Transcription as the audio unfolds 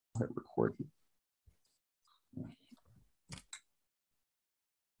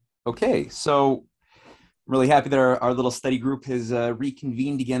Okay, so I'm really happy that our little study group has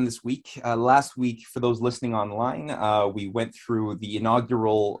reconvened again this week. Last week, for those listening online, we went through the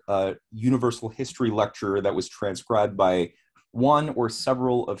inaugural Universal History lecture that was transcribed by one or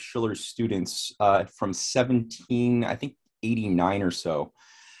several of Schiller's students from 17, I think 89 or so,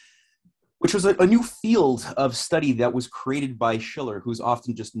 which was a new field of study that was created by Schiller, who's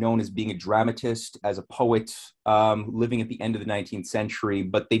often just known as being a dramatist, as a poet, living at the end of the 19th century.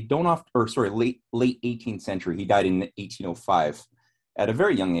 But they don't often, or sorry, late 18th century. He died in 1805 at a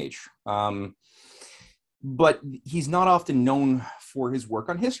very young age. But he's not often known for his work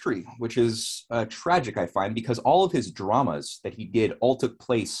on history, which is tragic, I find, because all of his dramas that he did all took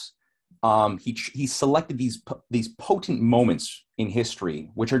place. He selected these potent moments in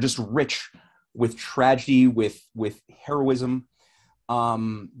history, which are just rich with tragedy, with heroism,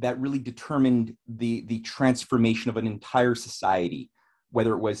 that really determined the transformation of an entire society.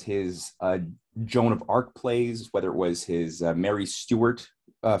 Whether it was his Joan of Arc plays, whether it was his Mary Stuart,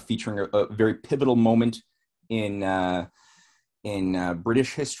 featuring a very pivotal moment in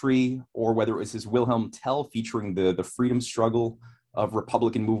British history, or whether it was his Wilhelm Tell, featuring the freedom struggle of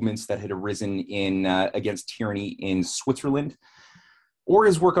Republican movements that had arisen against tyranny in Switzerland, or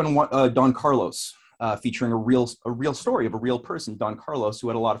his work on Don Carlos, featuring a real story of a real person, Don Carlos, who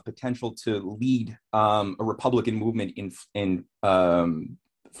had a lot of potential to lead a Republican movement in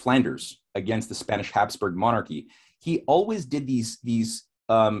Flanders against the Spanish Habsburg monarchy. He always did these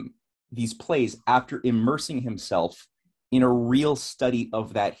plays after immersing himself in a real study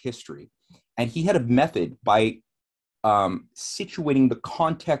of that history, and he had a method by situating the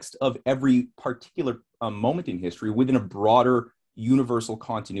context of every particular moment in history within a broader universal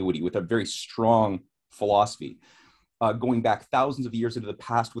continuity with a very strong philosophy, going back thousands of years into the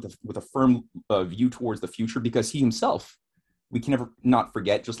past with a firm view towards the future, because he himself, we can never not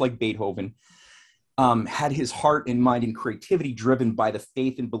forget, just like Beethoven, had his heart and mind and creativity driven by the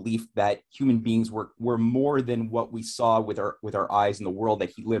faith and belief that human beings were more than what we saw with our eyes in the world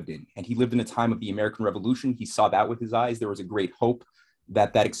that he lived in. And he lived in a time of the American Revolution. He saw that with his eyes. There was a great hope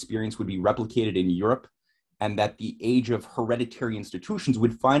that experience would be replicated in Europe, and that the age of hereditary institutions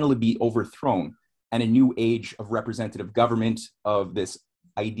would finally be overthrown, and a new age of representative government, of this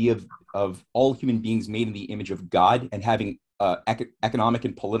idea of all human beings made in the image of God and having economic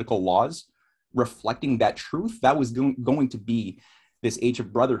and political laws reflecting that truth. That was going to be this age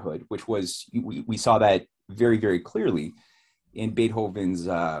of brotherhood, which was, we saw that very, very clearly in Beethoven's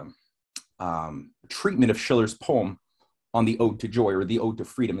treatment of Schiller's poem on the Ode to Joy, or the Ode to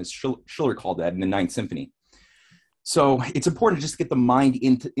Freedom, as Schiller called that in the Ninth Symphony. So it's important to just get the mind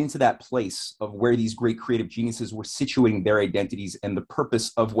into that place of where these great creative geniuses were situating their identities and the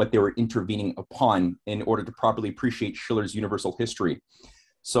purpose of what they were intervening upon in order to properly appreciate Schiller's universal history.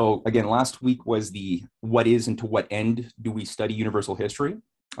 So again, last week was the what is and to what end do we study universal history.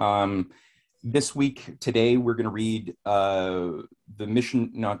 This week, today, we're going to read we're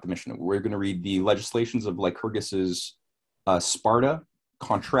going to read the legislations of Lycurgus's Sparta,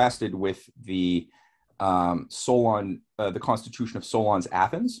 contrasted with the Solon, the Constitution of Solon's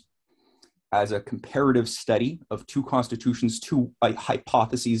Athens, as a comparative study of two constitutions, two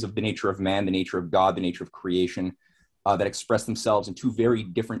hypotheses of the nature of man, the nature of God, the nature of creation, that express themselves in two very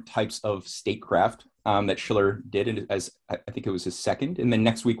different types of statecraft that Schiller did, and as I think it was his second. And then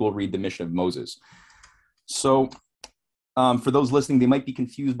next week we'll read the Mission of Moses. So for those listening, they might be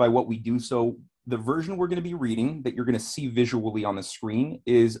confused by what we do. So the version we're going to be reading that you're going to see visually on the screen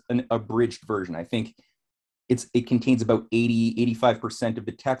is an abridged version. I think it contains about 85% of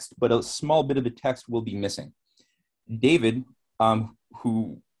the text, but a small bit of the text will be missing. David,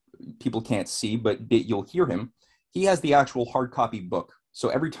 who people can't see, but you'll hear him, he has the actual hard copy book. So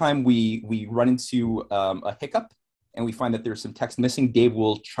every time we run into a hiccup and we find that there's some text missing, Dave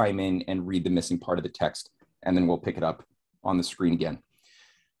will chime in and read the missing part of the text, and then we'll pick it up on the screen again.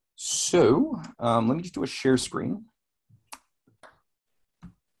 So let me just do a share screen.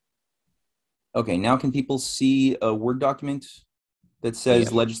 Okay, now can people see a Word document that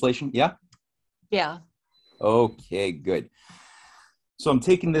says legislation? Yeah? Yeah. Okay, good. So I'm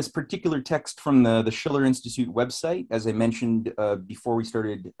taking this particular text from the Schiller Institute website. As I mentioned before we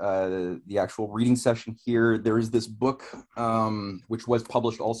started the actual reading session here, there is this book, which was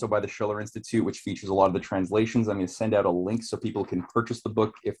published also by the Schiller Institute, which features a lot of the translations. I'm going to send out a link so people can purchase the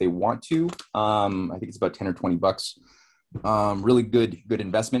book if they want to. I think it's about 10 or 20 bucks. Really good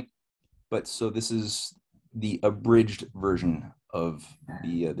investment. But so this is the abridged version of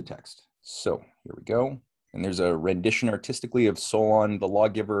the text. So here we go. And there's a rendition artistically of Solon, the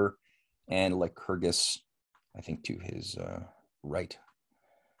lawgiver, and Lycurgus, I think, to his right.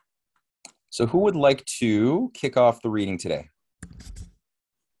 So who would like to kick off the reading today?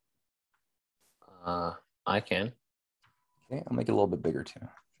 I can. Okay, I'll make it a little bit bigger too.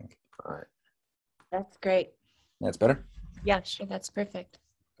 All right. That's great. That's better? Yeah, sure. That's perfect.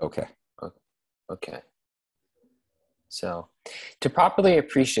 Okay. Okay. So, to properly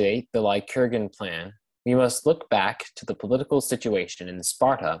appreciate the Lycurgan plan, we must look back to the political situation in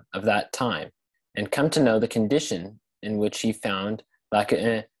Sparta of that time and come to know the condition in which he found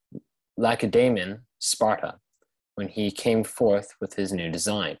Lacedaemon Sparta when he came forth with his new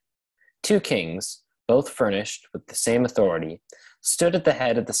design. Two kings, both furnished with the same authority, stood at the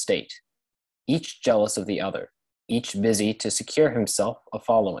head of the state, each jealous of the other, each busy to secure himself a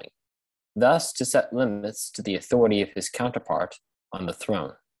following, thus to set limits to the authority of his counterpart on the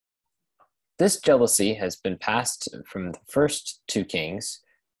throne. This jealousy has been passed from the first two kings,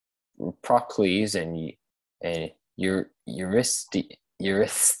 Procles and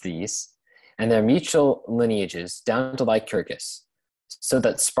Eurystheus, and their mutual lineages down to Lycurgus, so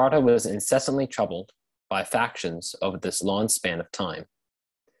that Sparta was incessantly troubled by factions over this long span of time.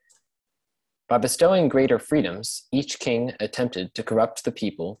 By bestowing greater freedoms, each king attempted to corrupt the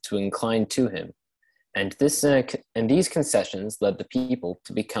people to incline to him, and these concessions led the people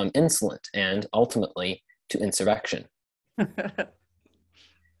to become insolent and, ultimately, to insurrection. The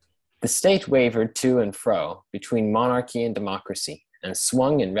state wavered to and fro between monarchy and democracy, and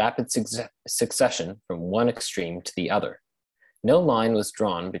swung in rapid succession from one extreme to the other. No line was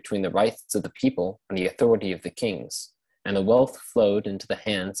drawn between the rights of the people and the authority of the kings, and the wealth flowed into the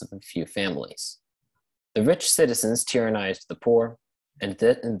hands of a few families. The rich citizens tyrannized the poor, and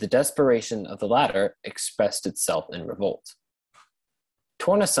the desperation of the latter expressed itself in revolt.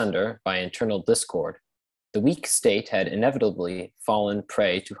 Torn asunder by internal discord, the weak state had inevitably fallen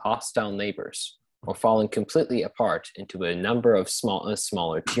prey to hostile neighbors, or fallen completely apart into a number of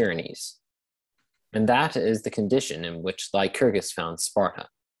smaller tyrannies. And that is the condition in which Lycurgus found Sparta.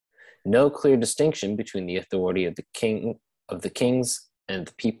 No clear distinction between the authority of the kings and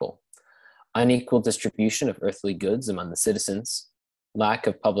the people, unequal distribution of earthly goods among the citizens, lack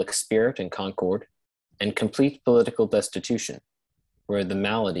of public spirit and concord, and complete political destitution were the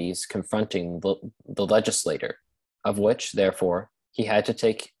maladies confronting the legislator, of which, therefore, he had to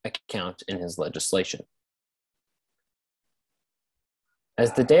take account in his legislation.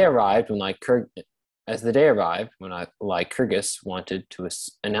 As the day arrived when Lycurgus wanted to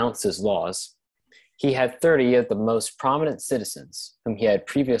announce his laws, he had 30 of the most prominent citizens, whom he had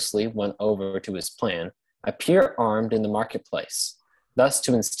previously won over to his plan, appear armed in the marketplace, thus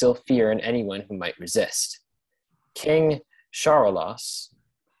to instill fear in anyone who might resist. King Charillus,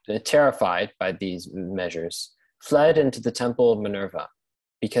 terrified by these measures, fled into the temple of Minerva,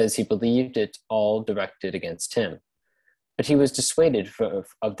 because he believed it all directed against him. But he was dissuaded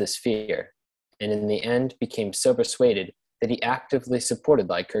of this fear, and in the end became so persuaded that he actively supported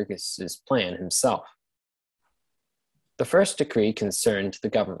Lycurgus's plan himself. The first decree concerned the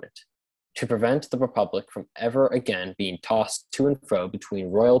government, to prevent the republic from ever again being tossed to and fro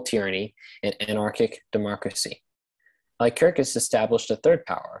between royal tyranny and anarchic democracy. Lycurgus established a third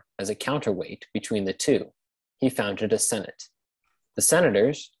power as a counterweight between the two. He founded a senate. The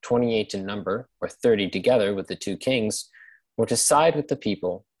senators, 28 in number, or 30 together with the two kings, were to side with the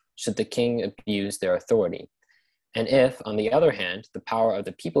people should the king abuse their authority. And if, on the other hand, the power of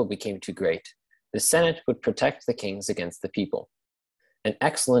the people became too great, the Senate would protect the kings against the people. An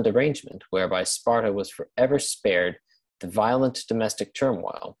excellent arrangement whereby Sparta was forever spared the violent domestic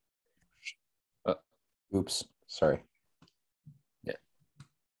turmoil. Oops, sorry. Yeah.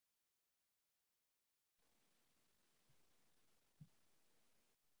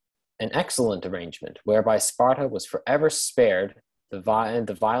 An excellent arrangement whereby Sparta was forever spared the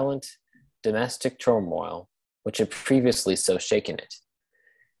violent domestic turmoil which had previously so shaken it.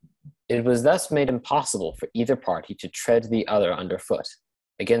 It was thus made impossible for either party to tread the other underfoot.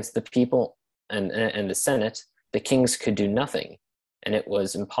 Against the people and the Senate, the kings could do nothing, and it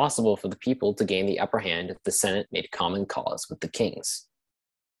was impossible for the people to gain the upper hand if the Senate made common cause with the kings.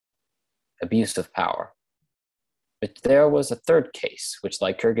 Abuse of power. But there was a third case, which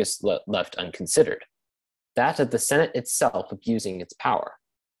Lycurgus left unconsidered, that of the Senate itself abusing its power.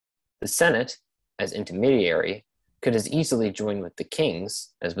 The Senate, as intermediary, could as easily join with the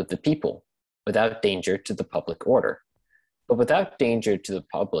kings as with the people, without danger to the public order. But without danger to the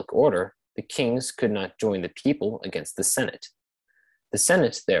public order, the kings could not join the people against the Senate. The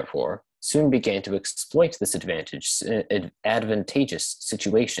Senate, therefore, soon began to exploit this advantageous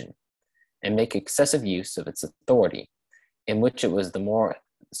situation and make excessive use of its authority, in which it was the more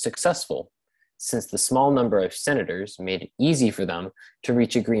successful, since the small number of senators made it easy for them to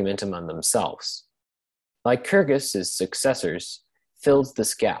reach agreement among themselves. Lycurgus's successors filled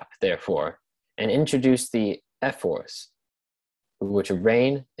this gap, therefore, and introduced the ephors, who were to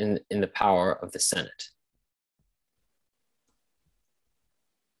reign in the power of the Senate.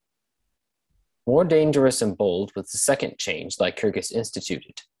 More dangerous and bold was the second change Lycurgus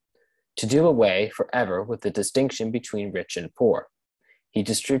instituted, to do away forever with the distinction between rich and poor. He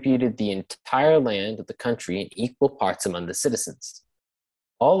distributed the entire land of the country in equal parts among the citizens.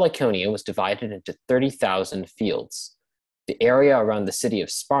 All Lycaonia was divided into 30,000 fields, the area around the city of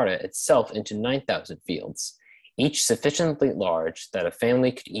Sparta itself into 9,000 fields, each sufficiently large that a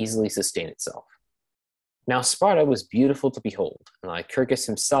family could easily sustain itself. Now Sparta was beautiful to behold, and Lycurgus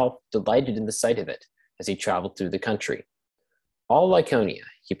himself delighted in the sight of it as he traveled through the country. All Lycaonia,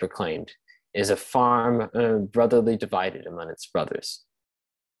 he proclaimed, is a farm brotherly divided among its brothers.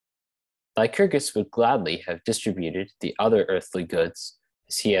 Lycurgus would gladly have distributed the other earthly goods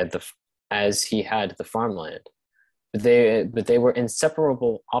as he had the farmland, but they were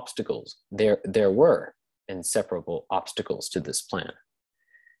inseparable obstacles. There were inseparable obstacles to this plan.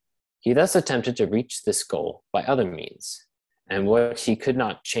 He thus attempted to reach this goal by other means, and what he could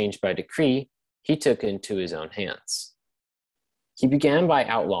not change by decree, he took into his own hands. He began by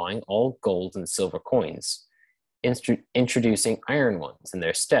outlawing all gold and silver coins, introducing iron ones in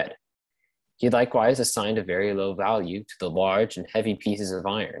their stead. He likewise assigned a very low value to the large and heavy pieces of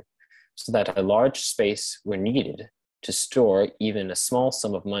iron, so that a large space were needed to store even a small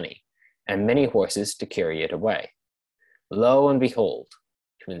sum of money, and many horses to carry it away. Lo and behold,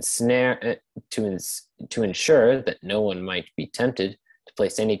 to ensure that no one might be tempted to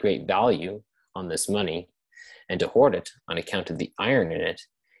place any great value on this money, and to hoard it on account of the iron in it,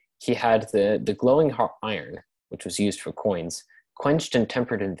 he had the glowing hot iron, which was used for coins, quenched and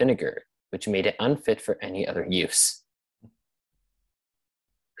tempered in vinegar, which made it unfit for any other use.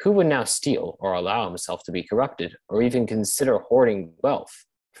 Who would now steal or allow himself to be corrupted, or even consider hoarding wealth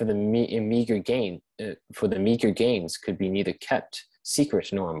for the meager gains could be neither kept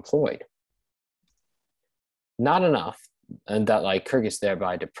secret nor employed? Not enough, and that Lycurgus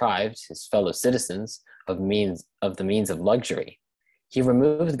thereby deprived his fellow citizens of the means of luxury. He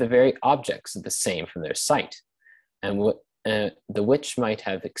removed the very objects of the same from their sight, and the which might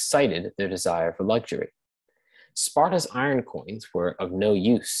have excited their desire for luxury. Sparta's iron coins were of no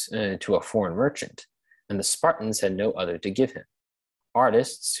use to a foreign merchant, and the Spartans had no other to give him.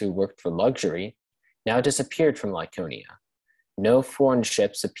 Artists who worked for luxury now disappeared from Lycaonia. No foreign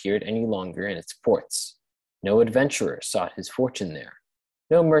ships appeared any longer in its ports. No adventurer sought his fortune there.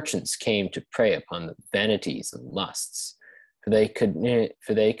 No merchants came to prey upon the vanities and lusts, for they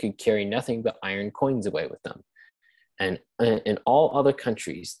could carry nothing but iron coins away with them. And in all other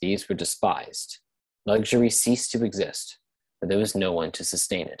countries, these were despised. Luxury ceased to exist, for there was no one to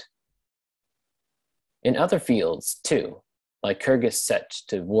sustain it. In other fields, too, Lycurgus set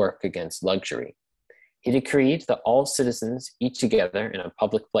to work against luxury. He decreed that all citizens eat together in a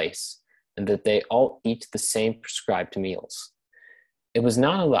public place, and that they all eat the same prescribed meals. It was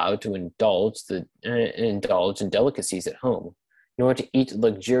not allowed to indulge in delicacies at home, nor to eat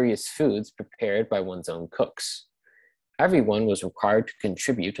luxurious foods prepared by one's own cooks. Everyone was required to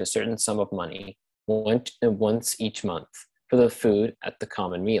contribute a certain sum of money once each month for the food at the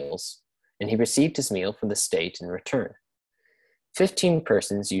common meals, and he received his meal from the state in return. 15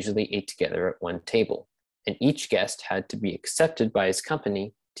 persons usually ate together at one table, and each guest had to be accepted by his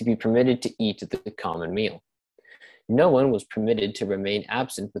company to be permitted to eat the common meal. No one was permitted to remain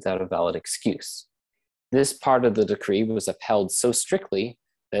absent without a valid excuse. This part of the decree was upheld so strictly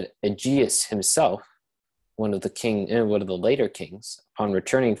that Aegeus himself, one of the later kings, upon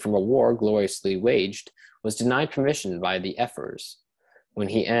returning from a war gloriously waged, was denied permission by the ephors when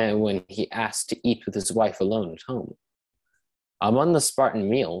he asked to eat with his wife alone at home. Among the Spartan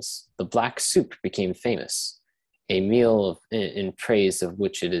meals, the black soup became famous, a meal in praise of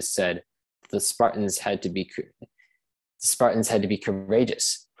which it is said the Spartans had to be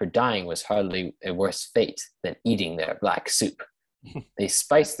courageous, for dying was hardly a worse fate than eating their black soup. They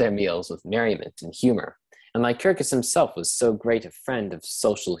spiced their meals with merriment and humor, and Lycurgus himself was so great a friend of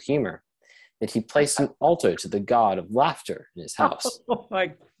social humor that he placed an altar to the god of laughter in his house. Oh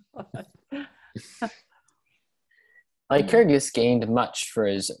my God. Lycurgus gained much for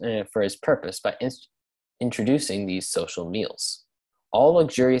his purpose by introducing these social meals. All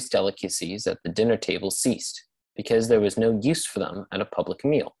luxurious delicacies at the dinner table ceased, because there was no use for them at a public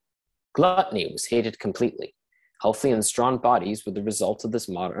meal. Gluttony was hated completely. Healthy and strong bodies were the result of this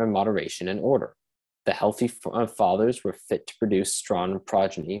moderation and order. The healthy fathers were fit to produce strong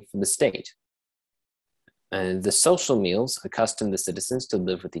progeny for the state. And the social meals accustomed the citizens to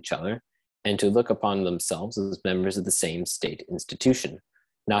live with each other and to look upon themselves as members of the same state institution,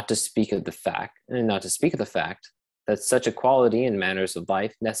 not to speak of the fact that such equality in manners of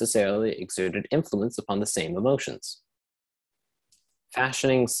life necessarily exerted influence upon the same emotions.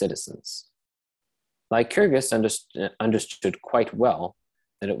 Fashioning citizens. Lycurgus understood quite well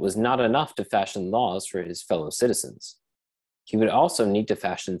that it was not enough to fashion laws for his fellow citizens. He would also need to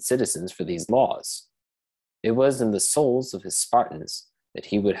fashion citizens for these laws. It was in the souls of his Spartans that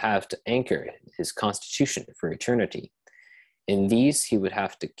he would have to anchor his constitution for eternity. In these, he would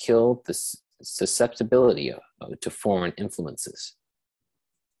have to kill the susceptibility to foreign influences.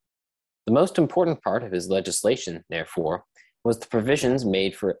 The most important part of his legislation, therefore, was the provisions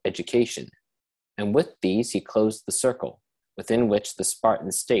made for education, and with these he closed the circle within which the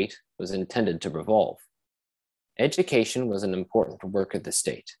Spartan state was intended to revolve. Education was an important work of the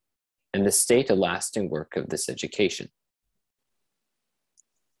state, and the state a lasting work of this education.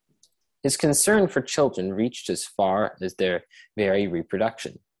 His concern for children reached as far as their very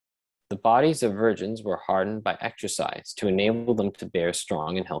reproduction. The bodies of virgins were hardened by exercise to enable them to bear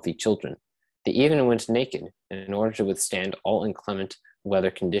strong and healthy children. They even went naked in order to withstand all inclement weather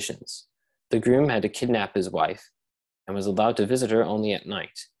conditions. The groom had to kidnap his wife and was allowed to visit her only at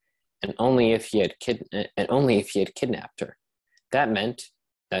night, and only if he had kidnapped her. That meant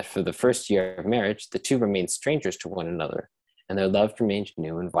that for the first year of marriage, the two remained strangers to one another, and their love remained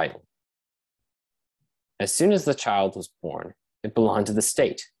new and vital. As soon as the child was born, it belonged to the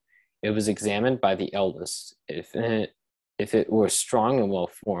state. It was examined by the eldest. If it were strong and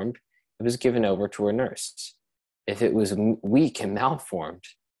well-formed, it was given over to a nurse. If it was weak and malformed,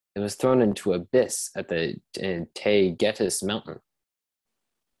 it was thrown into an abyss at the Taygetus mountain.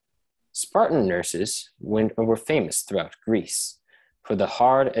 Spartan nurses were famous throughout Greece for the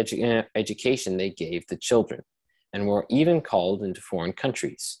hard education they gave the children, and were even called into foreign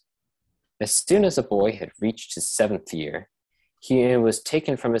countries. As soon as a boy had reached his 7th year, he was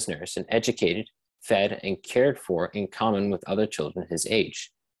taken from his nurse and educated, fed, and cared for in common with other children his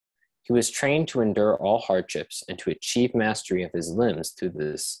age. He was trained to endure all hardships and to achieve mastery of his limbs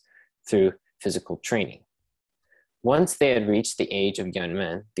through physical training. Once they had reached the age of young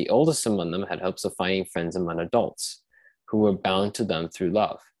men, the oldest among them had hopes of finding friends among adults, who were bound to them through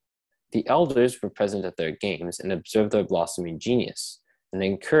love. The elders were present at their games and observed their blossoming genius, and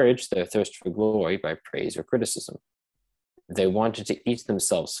encouraged their thirst for glory by praise or criticism. If they wanted to eat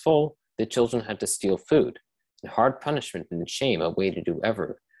themselves full, the children had to steal food, and hard punishment and shame awaited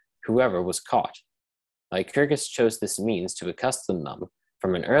whoever was caught. Lycurgus chose this means to accustom them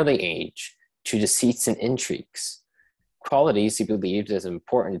from an early age to deceits and intrigues, qualities he believed as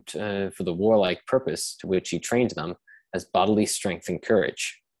important for the warlike purpose to which he trained them as bodily strength and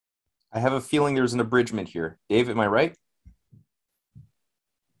courage. I have a feeling there's an abridgment here. Dave, am I right?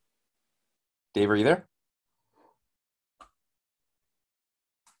 Dave, are you there?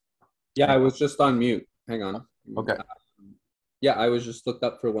 Yeah, I was just on mute. Hang on. Okay. Yeah, I was just looked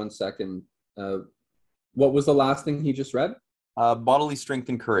up for 1 second. What was the last thing he just read? Bodily strength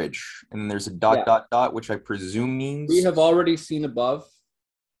and courage. And there's a dot, which I presume means... We have already seen above.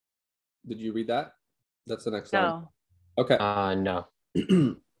 Did you read that? That's the next line. No. Okay. No.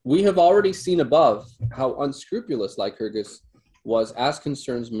 We have already seen above how unscrupulous Lycurgus was as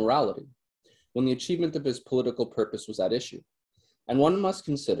concerns morality, when the achievement of his political purpose was at issue. And one must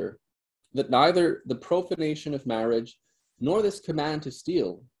consider that neither the profanation of marriage nor this command to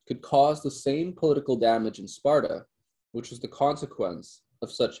steal could cause the same political damage in Sparta, which was the consequence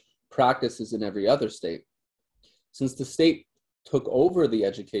of such practices in every other state. Since the state took over the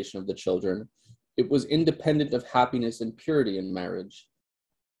education of the children, it was independent of happiness and purity in marriage.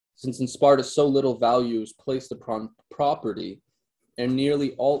 Since in Sparta so little value is placed upon property, and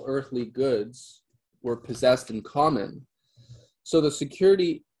nearly all earthly goods were possessed in common, so the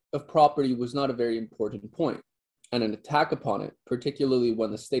security of property was not a very important point, and an attack upon it, particularly when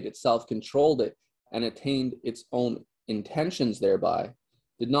the state itself controlled it and attained its own intentions thereby,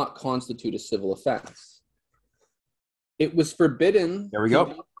 did not constitute a civil offense. It was forbidden... There we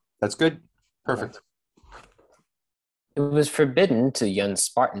go. That's good. Perfect. It was forbidden to young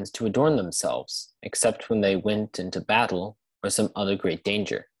Spartans to adorn themselves, except when they went into battle or some other great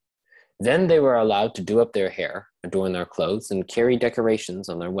danger. Then they were allowed to do up their hair, adorn their clothes, and carry decorations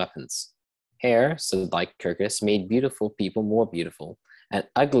on their weapons. Hair, said Lycurgus, made beautiful people more beautiful, and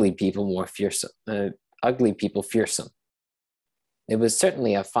ugly people fearsome. It was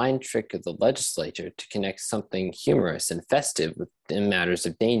certainly a fine trick of the legislature to connect something humorous and festive with matters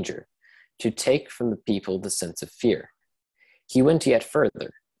of danger, to take from the people the sense of fear. He went yet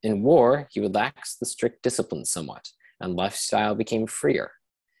further, In war, he relaxed the strict discipline somewhat, and lifestyle became freer,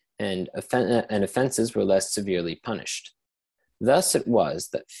 and offenses were less severely punished. Thus it was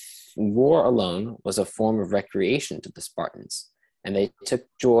that war alone was a form of recreation to the Spartans, and they took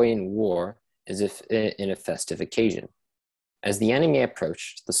joy in war as if in a festive occasion. As the enemy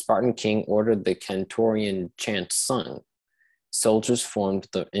approached, the Spartan king ordered the cantorian chant sung. Soldiers formed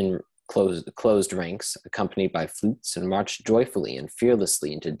in closed ranks, accompanied by flutes, and marched joyfully and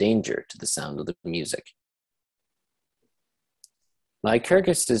fearlessly into danger to the sound of the music.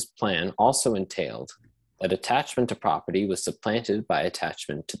 Lycurgus's plan also entailed that attachment to property was supplanted by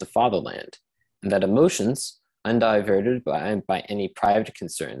attachment to the fatherland, and that emotions, undiverted by any private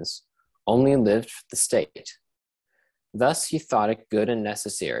concerns, only lived for the state. Thus he thought it good and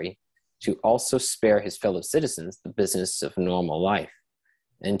necessary to also spare his fellow citizens the business of normal life,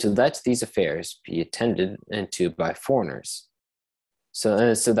 and to let these affairs be attended to by foreigners, so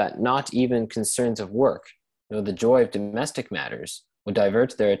that not even concerns of work, nor the joy of domestic matters, would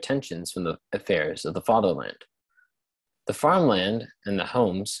divert their attentions from the affairs of the fatherland. The farmland and the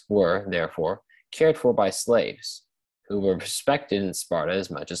homes were, therefore, cared for by slaves, who were respected in Sparta as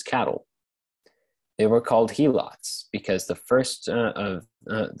much as cattle. They were called helots because the first of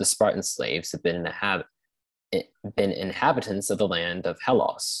the Spartan slaves had been inhabitants of the land of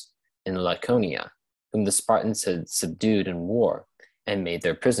Hellas in Laconia, whom the Spartans had subdued in war and made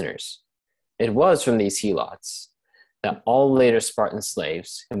their prisoners. It was from these helots that all later Spartan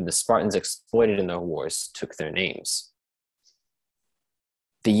slaves, whom the Spartans exploited in their wars, took their names.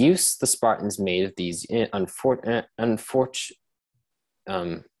 The use the Spartans made of these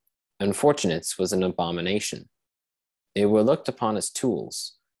unfortunates was an abomination. They were looked upon as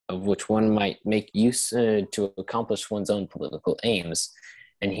tools, of which one might make use to accomplish one's own political aims,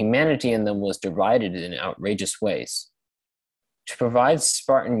 and humanity in them was derided in outrageous ways. To provide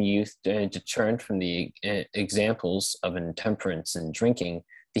Spartan youth deterrent from the examples of intemperance and drinking,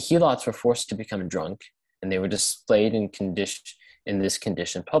 the helots were forced to become drunk, and they were displayed in this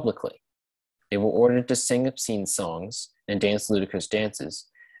condition publicly. They were ordered to sing obscene songs and dance ludicrous dances.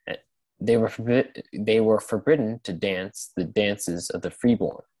 They were forbidden to dance the dances of the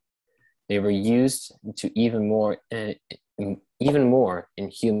freeborn. They were used to even more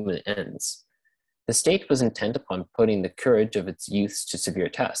inhuman ends. The state was intent upon putting the courage of its youths to severe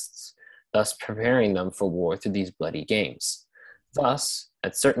tests, thus preparing them for war through these bloody games. Thus,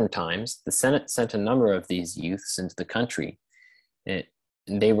 at certain times, the Senate sent a number of these youths into the country.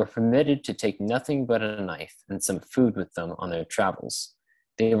 They were permitted to take nothing but a knife and some food with them on their travels.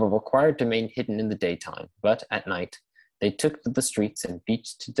 They were required to remain hidden in the daytime, but at night they took to the streets and beat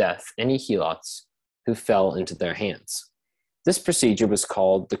to death any helots who fell into their hands. This procedure was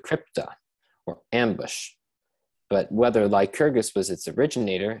called the crypta, or ambush, but whether Lycurgus was its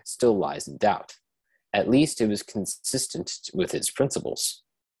originator still lies in doubt. At least it was consistent with his principles.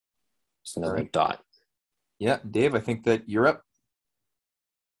 Just another Right. dot. Yeah, Dave, I think that you're up.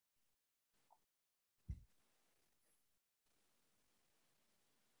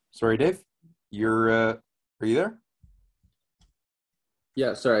 Sorry, Dave. Are you there?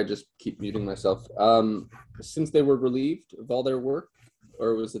 Yeah, sorry, I just keep muting myself. Since they were relieved of all their work,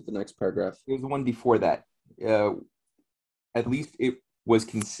 or was it the next paragraph? It was the one before that. At least it was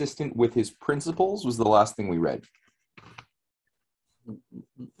consistent with his principles was the last thing we read.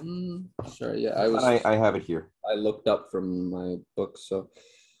 Sorry, yeah, I have it here. I looked up from my book, so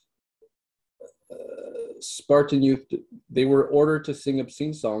Spartan youth, they were ordered to sing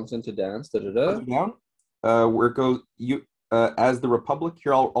obscene songs and to dance. Down. Where it goes, as the Republic,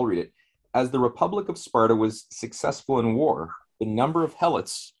 here I'll read it. As the Republic of Sparta was successful in war, the number of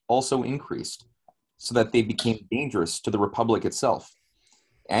helots also increased, so that they became dangerous to the Republic itself,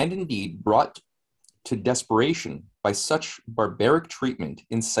 and indeed brought to desperation by such barbaric treatment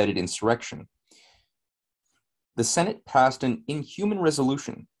incited insurrection. The Senate passed an inhuman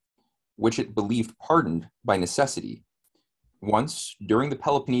resolution, which it believed pardoned by necessity. Once, during the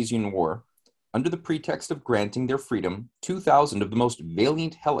Peloponnesian War, under the pretext of granting their freedom, 2,000 of the most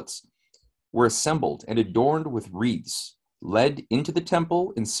valiant helots were assembled and adorned with wreaths, led into the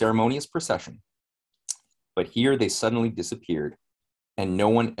temple in ceremonious procession. But here they suddenly disappeared, and no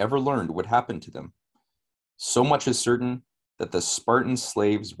one ever learned what happened to them. So much is certain that the Spartan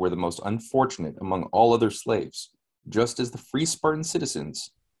slaves were the most unfortunate among all other slaves, just as the free Spartan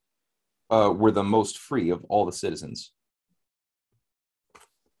citizens were the most free of all the citizens.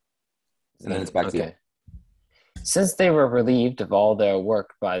 And then it's back to you. Since they were relieved of all their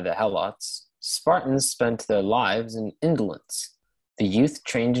work by the helots, Spartans spent their lives in indolence. The youth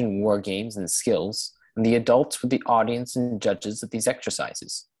trained in war games and skills, and the adults were the audience and judges of these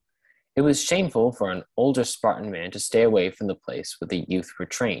exercises. It was shameful for an older Spartan man to stay away from the place where the youth were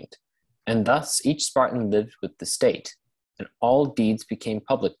trained, and thus each Spartan lived with the state, and all deeds became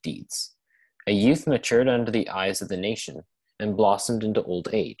public deeds. A youth matured under the eyes of the nation and blossomed into old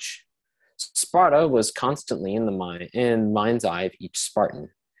age. Sparta was constantly in the mind's eye of each Spartan,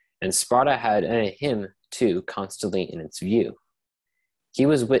 and Sparta had him, too, constantly in its view. He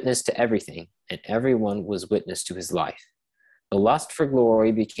was witness to everything, and everyone was witness to his life. The lust for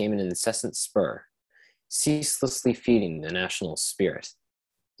glory became an incessant spur, ceaselessly feeding the national spirit.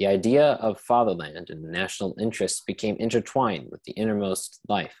 The idea of fatherland and national interest became intertwined with the innermost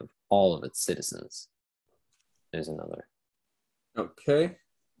life of all of its citizens. There's another. Okay.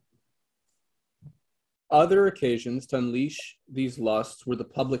 Other occasions to unleash these lusts were the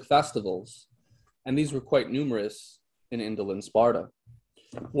public festivals, and these were quite numerous in indolent Sparta.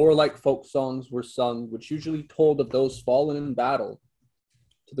 Warlike folk songs were sung, which usually told of those fallen in battle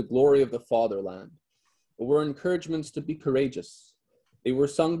to the glory of the fatherland, but were encouragements to be courageous. They were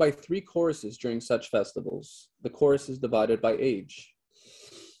sung by 3 choruses during such festivals. The chorus is divided by age.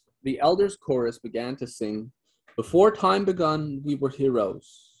 The elders' chorus began to sing, "Before time begun, we were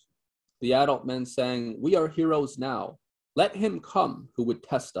heroes." The adult men sang, "We are heroes now. Let him come who would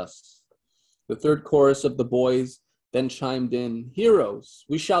test us." The third chorus of the boys then chimed in, "Heroes,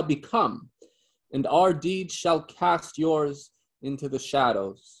 we shall become, and our deeds shall cast yours into the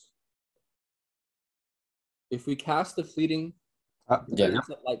shadows." If we cast a fleeting glance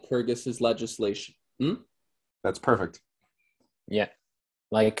at Lycurgus's legislation. That's perfect. Yeah.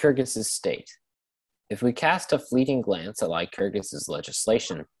 Lycurgus's state. If we cast a fleeting glance at Lycurgus's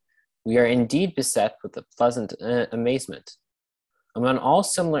legislation, we are indeed beset with a pleasant amazement. Among all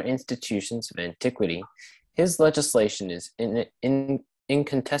similar institutions of antiquity, his legislation is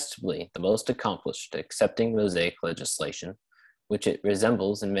incontestably the most accomplished, excepting Mosaic legislation, which it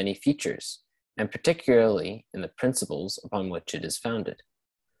resembles in many features, and particularly in the principles upon which it is founded.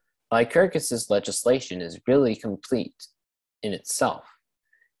 Lycurgus's legislation is really complete in itself.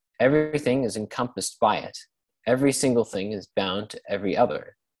 Everything is encompassed by it. Every single thing is bound to every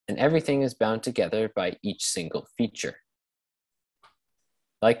other, and everything is bound together by each single feature.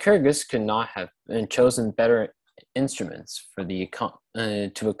 Lycurgus could not have chosen better instruments for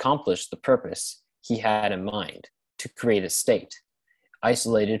to accomplish the purpose he had in mind, to create a state,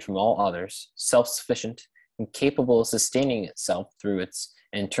 isolated from all others, self-sufficient, and capable of sustaining itself through its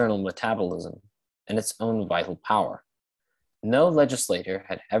internal metabolism and its own vital power. No legislator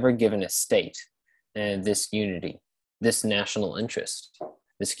had ever given a state this unity, this national interest,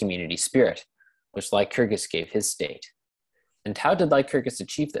 this community spirit, which Lycurgus gave his state. And how did Lycurgus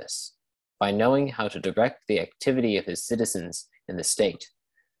achieve this? By knowing how to direct the activity of his citizens in the state,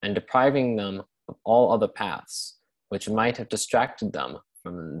 and depriving them of all other paths, which might have distracted them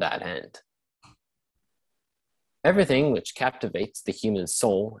from that end. Everything which captivates the human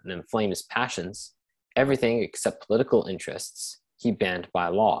soul and inflames passions, everything except political interests, he banned by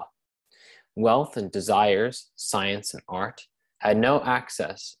law. Wealth and desires, science and art, had no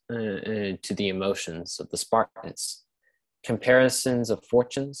access to the emotions of the Spartans. Comparisons of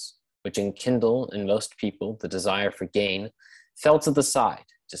fortunes, which enkindle in most people the desire for gain, fell to the side,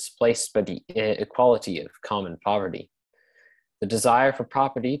 displaced by the equality of common poverty. The desire for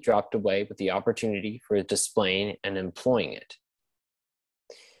property dropped away with the opportunity for displaying and employing it.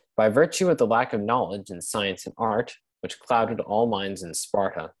 By virtue of the lack of knowledge in science and art, which clouded all minds in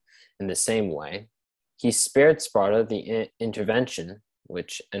Sparta in the same way, he spared Sparta the intervention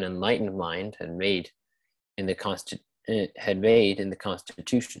which an enlightened mind had made in the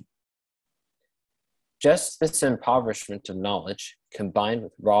Constitution. Just this impoverishment of knowledge, combined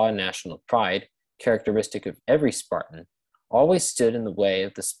with raw national pride, characteristic of every Spartan, always stood in the way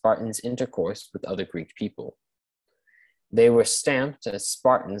of the Spartans' intercourse with other Greek people. They were stamped as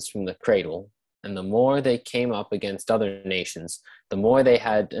Spartans from the cradle, and the more they came up against other nations, the more they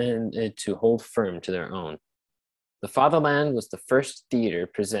had to hold firm to their own. The fatherland was the first theater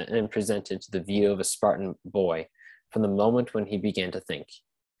presented to the view of a Spartan boy from the moment when he began to think.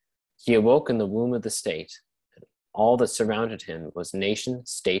 He awoke in the womb of the state, and all that surrounded him was nation,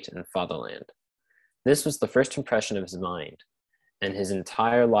 state, and fatherland. This was the first impression of his mind, and his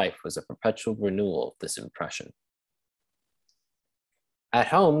entire life was a perpetual renewal of this impression. At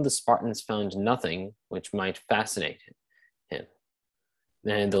home, the Spartans found nothing which might fascinate him,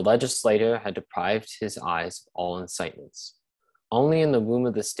 and the legislator had deprived his eyes of all incitements. Only in the womb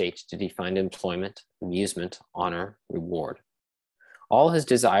of the state did he find employment, amusement, honor, reward. All his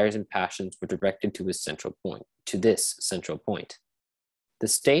desires and passions were directed to this central point. The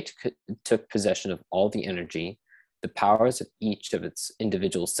state took possession of all the energy the powers of each of its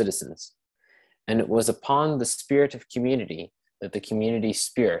individual citizens. And it was upon the spirit of community that the community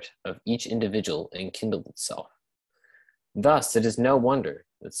spirit of each individual enkindled itself. Thus, it is no wonder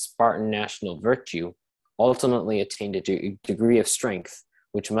that Spartan national virtue ultimately attained a degree of strength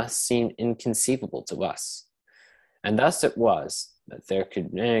which must seem inconceivable to us. And thus it was that there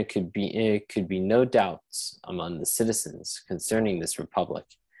could be no doubts among the citizens concerning this republic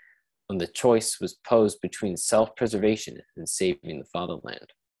when the choice was posed between self-preservation and saving the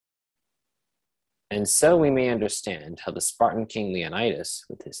fatherland. And so we may understand how the Spartan king Leonidas,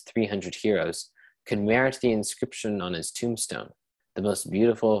 with his 300 heroes, could merit the inscription on his tombstone, the most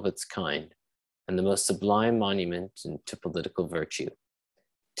beautiful of its kind, and the most sublime monument to political virtue.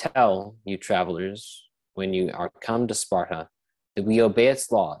 Tell, you travelers, when you are come to Sparta, that we obey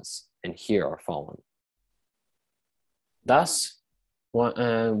its laws and here are fallen. Thus,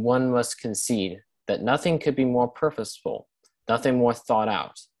 one must concede that nothing could be more purposeful, nothing more thought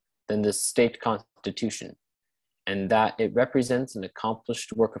out than this state constitution, and that it represents an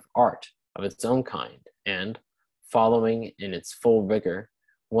accomplished work of art of its own kind, and, following in its full rigor,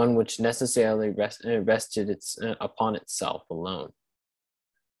 one which necessarily rested upon itself alone.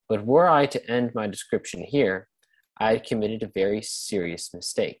 But were I to end my description here, I had committed a very serious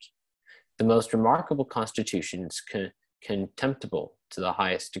mistake. The most remarkable constitution is contemptible to the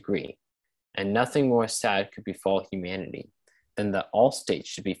highest degree, and nothing more sad could befall humanity than that all states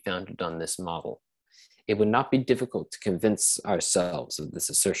should be founded on this model. It would not be difficult to convince ourselves of this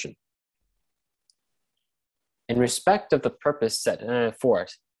assertion. In respect of the purpose set for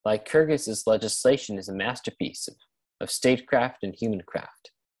it, Lycurgus's legislation is a masterpiece of statecraft and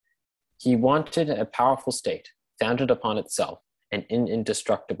humancraft. He wanted a powerful state, founded upon itself and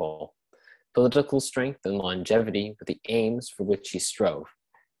indestructible, political strength and longevity were the aims for which he strove,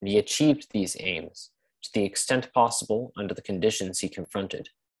 and he achieved these aims to the extent possible under the conditions he confronted.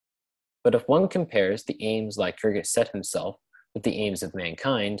 But if one compares the aims Lycurgus set himself with the aims of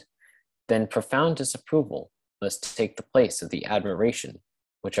mankind, then profound disapproval must take the place of the admiration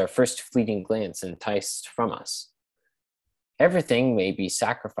which our first fleeting glance enticed from us. Everything may be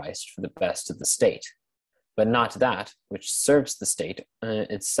sacrificed for the best of the state, but not that which serves the state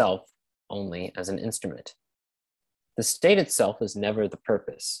itself only as an instrument. The state itself is never the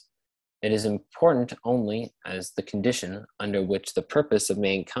purpose. It is important only as the condition under which the purpose of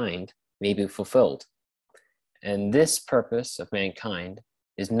mankind may be fulfilled. And this purpose of mankind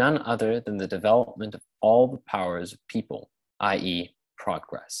is none other than the development of all the powers of people, i.e.,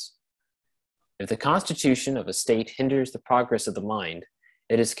 progress. If the constitution of a state hinders the progress of the mind,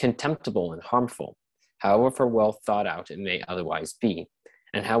 it is contemptible and harmful, however well thought out it may otherwise be,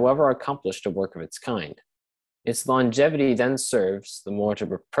 and however accomplished a work of its kind. Its longevity then serves the more to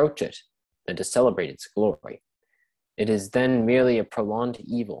reproach it than to celebrate its glory. It is then merely a prolonged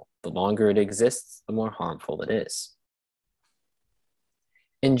evil. The longer it exists, the more harmful it is.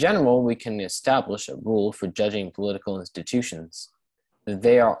 In general, we can establish a rule for judging political institutions.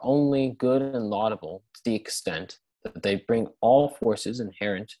 They are only good and laudable to the extent that they bring all forces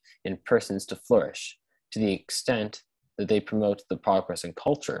inherent in persons to flourish, to the extent that they promote the progress in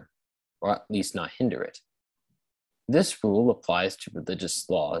culture, or at least not hinder it. This rule applies to religious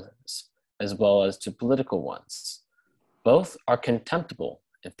laws as well as to political ones. Both are contemptible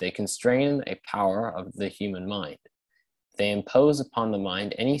if they constrain a power of the human mind. If they impose upon the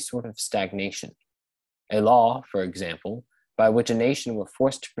mind any sort of stagnation. A law, for example, by which a nation were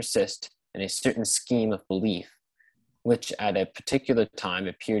forced to persist in a certain scheme of belief, which at a particular time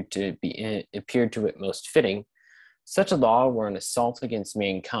appeared to it most fitting, such a law were an assault against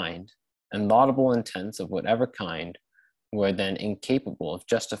mankind, and laudable intents of whatever kind were then incapable of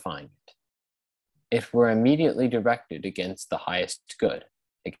justifying it. It were immediately directed against the highest good,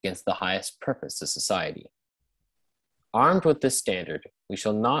 against the highest purpose of society. Armed with this standard, we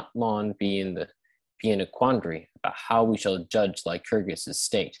shall not long be in a quandary about how we shall judge Lycurgus's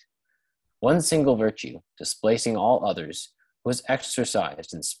state. One single virtue, displacing all others, was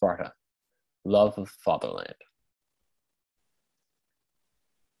exercised in Sparta: love of fatherland.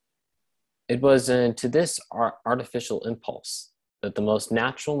 It was to this artificial impulse that the most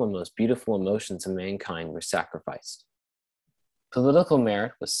natural and most beautiful emotions of mankind were sacrificed. Political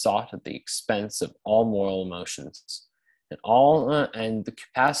merit was sought at the expense of all moral emotions, and the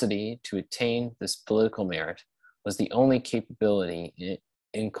capacity to attain this political merit was the only capability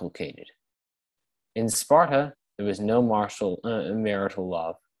inculcated. In Sparta, there was no marital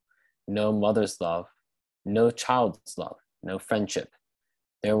love, no mother's love, no child's love, no friendship.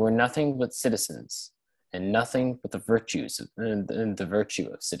 There were nothing but citizens, and nothing but the virtue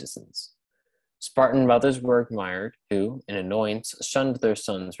of citizens. Spartan mothers were admired who, in annoyance, shunned their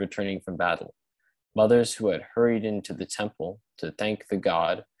sons returning from battle, mothers who had hurried into the temple to thank the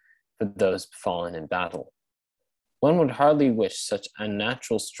god for those fallen in battle. One would hardly wish such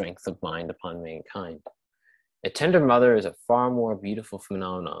unnatural strength of mind upon mankind. A tender mother is a far more beautiful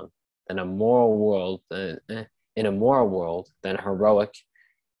phenomenon than in a moral world than heroic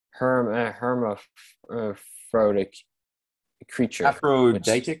hermaphroditic creature.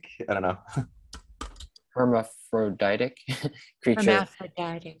 Aphrodite? I don't know. Hermaphroditic creature.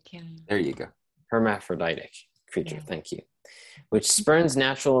 Hermaphroditic, yeah. There you go. Hermaphroditic creature, Yeah. thank you. Which spurns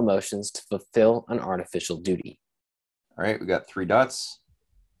natural emotions to fulfill an artificial duty. All right, we got 3 dots.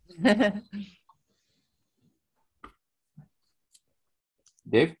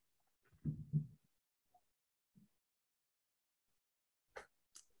 Dave?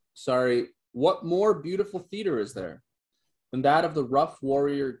 Sorry, what more beautiful theater is there than that of the rough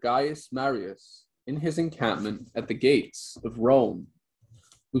warrior Gaius Marius in his encampment at the gates of Rome,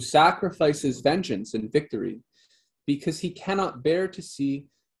 who sacrifices vengeance and victory because he cannot bear to see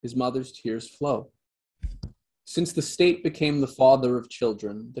his mother's tears flow. Since the state became the father of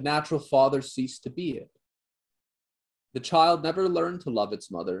children, the natural father ceased to be it. The child never learned to love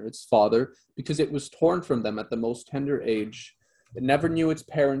its mother, its father, because it was torn from them at the most tender age. It never knew its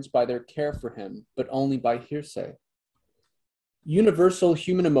parents by their care for him, but only by hearsay. Universal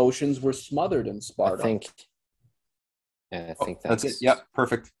human emotions were smothered in Sparta. I think that's it. Yep,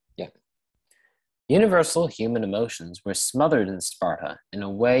 perfect. Yeah. Universal human emotions were smothered in Sparta in a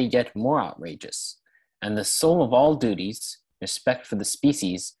way yet more outrageous, and the soul of all duties, respect for the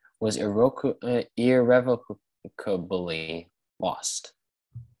species, was irrevocably lost.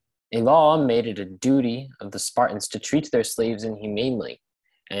 A law made it a duty of the Spartans to treat their slaves inhumanely,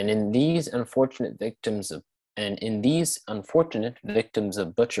 and in these unfortunate victims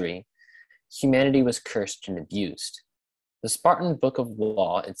of butchery, humanity was cursed and abused. The Spartan Book of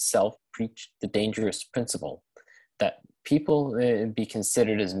Law itself preached the dangerous principle that people be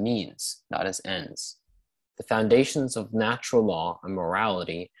considered as means, not as ends. The foundations of natural law and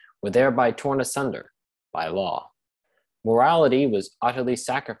morality were thereby torn asunder by law. Morality was utterly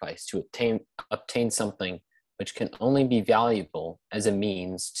sacrificed to obtain something which can only be valuable as a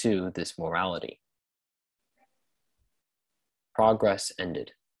means to this morality. Progress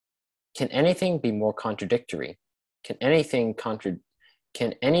ended. Can anything be more contradictory? Can any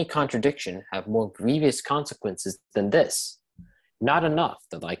contradiction have more grievous consequences than this? Not enough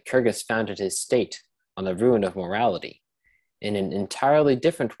that Lycurgus founded his state on the ruin of morality. In an entirely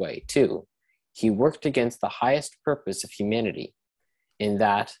different way, too, he worked against the highest purpose of humanity, in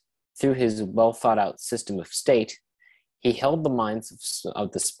that, through his well-thought-out system of state, he held the minds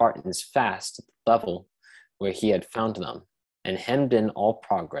of the Spartans fast at the level where he had found them, and hemmed in all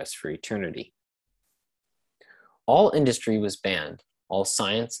progress for eternity. All industry was banned, all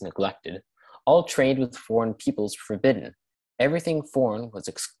science neglected, all trade with foreign peoples forbidden, everything foreign was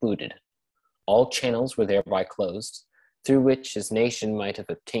excluded. All channels were thereby closed, through which his nation might have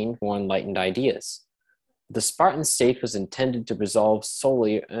obtained more enlightened ideas. The Spartan state was intended to revolve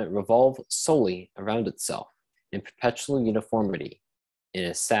solely around itself, in perpetual uniformity, in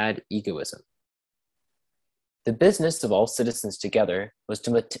a sad egoism. The business of all citizens together was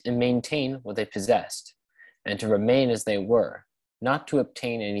to maintain what they possessed, and to remain as they were, not to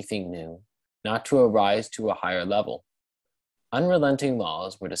obtain anything new, not to arise to a higher level. Unrelenting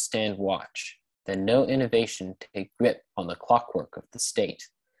laws were to stand watch, that no innovation take grip on the clockwork of the state,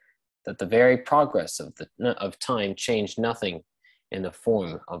 that the very progress of time changed nothing in the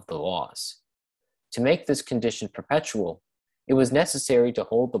form of the laws. To make this condition perpetual, it was necessary to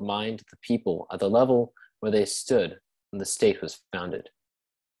hold the mind of the people at the level where they stood when the state was founded.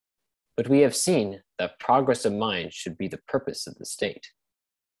 But we have seen that progress of mind should be the purpose of the state.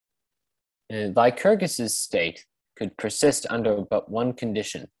 Lycurgus's state could persist under but one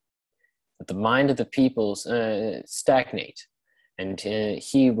condition, that the mind of the peoples stagnate, and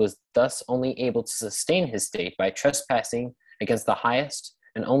he was thus only able to sustain his state by trespassing against the highest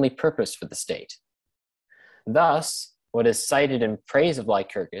and only purpose for the state. Thus, what is cited in praise of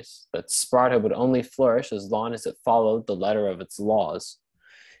Lycurgus, that Sparta would only flourish as long as it followed the letter of its laws,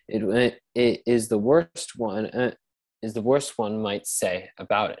 it is the worst one might say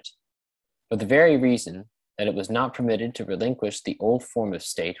about it, for the very reason that it was not permitted to relinquish the old form of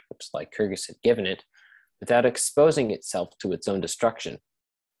state which Lycurgus had given it, without exposing itself to its own destruction,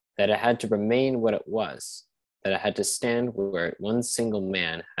 that it had to remain what it was, that it had to stand where one single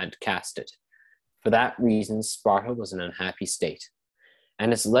man had cast it. For that reason, Sparta was an unhappy state,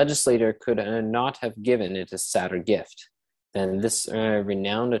 and its legislator could not have given it a sadder gift, than this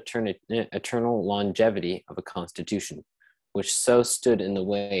renowned eternal longevity of a constitution, which so stood in the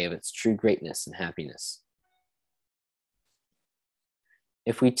way of its true greatness and happiness.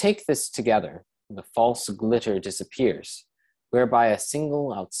 If we take this together, the false glitter disappears, whereby a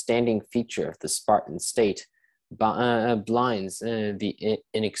single outstanding feature of the Spartan state blinds the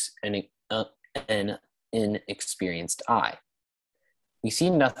inexperienced eye. We see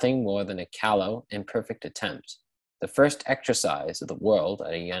nothing more than a callow, imperfect attempt, the first exercise of the world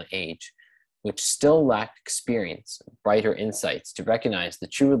at a young age, which still lacked experience and brighter insights to recognize the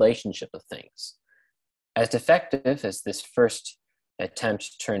true relationship of things. As defective as this first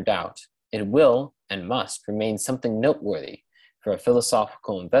attempt turned out, it will and must remain something noteworthy for a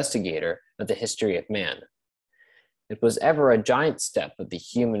philosophical investigator of the history of man. It was ever a giant step of the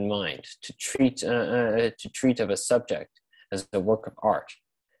human mind to treat of a subject as a work of art,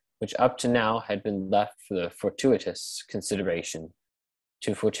 which up to now had been left for the fortuitous consideration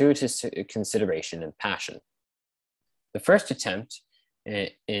and passion. The first attempt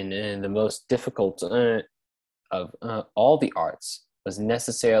in the most difficult of all the arts was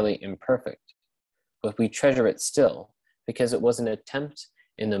necessarily imperfect, but we treasure it still because it was an attempt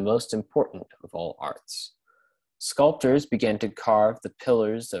in the most important of all arts. Sculptors began to carve the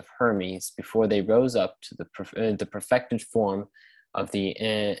pillars of Hermes before they rose up to the perfected form of the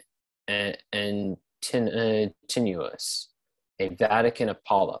Antinous, a Vatican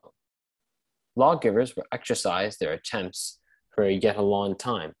Apollo. Lawgivers will exercise their attempts for yet a long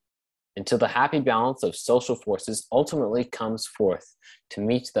time, until the happy balance of social forces ultimately comes forth to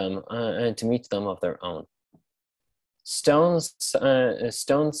meet them of their own. Stone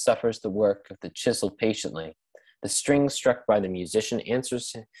suffers the work of the chisel patiently. The string struck by the musician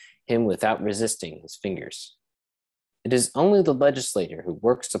answers him without resisting his fingers. It is only the legislator who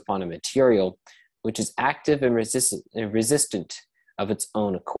works upon a material which is active and resistant of its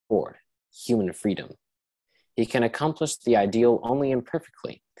own accord, human freedom. He can accomplish the ideal only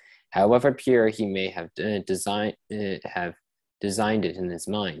imperfectly, however pure he may have designed it in his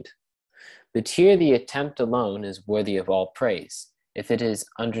mind. But here the attempt alone is worthy of all praise, if it is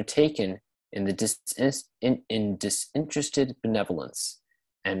undertaken in disinterested benevolence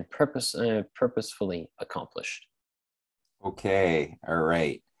and purposefully accomplished. Okay, all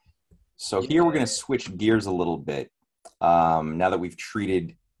right. So here we're going to switch gears a little bit. Now that we've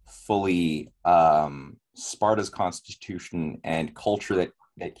treated fully Sparta's constitution and culture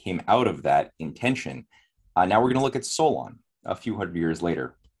that came out of that intention, now we're going to look at Solon a few hundred years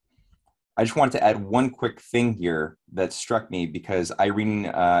later. I just wanted to add one quick thing here that struck me because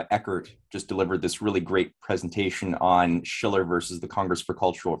Irene Eckert just delivered this really great presentation on Schiller versus the Congress for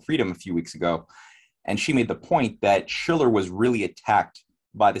Cultural Freedom a few weeks ago. And she made the point that Schiller was really attacked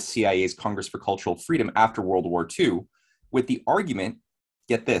by the CIA's Congress for Cultural Freedom after World War II with the argument,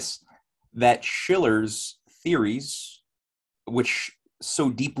 get this, that Schiller's theories, which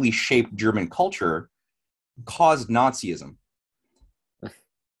so deeply shaped German culture, caused Nazism.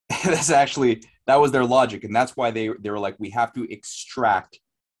 That was their logic, and that's why they were like, we have to extract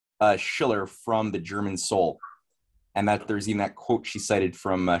Schiller from the German soul. And that there's even that quote she cited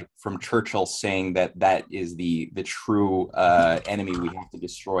from Churchill saying that is the true enemy we have to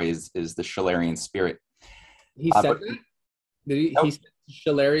destroy is the Schillerian spirit. He said that? He said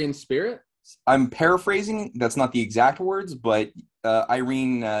Schillerian spirit? I'm paraphrasing. That's not the exact words, but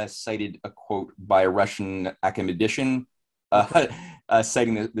Irene cited a quote by a Russian academician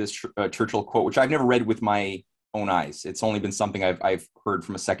citing this Churchill quote, which I've never read with my own eyes. It's only been something I've heard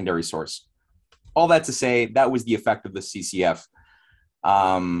from a secondary source. All that to say, that was the effect of the CCF,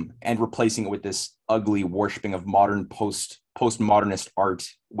 and replacing it with this ugly worshiping of modern postmodernist art,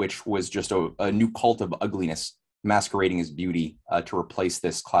 which was just a new cult of ugliness masquerading as beauty to replace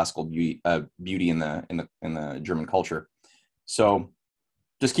this classical beauty in the German culture. So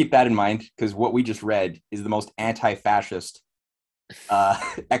just keep that in mind, because what we just read is the most anti-fascist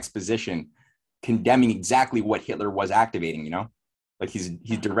exposition condemning exactly what Hitler was activating, you know? Like he's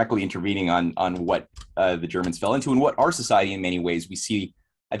directly intervening on what the Germans fell into, and what our society in many ways we see.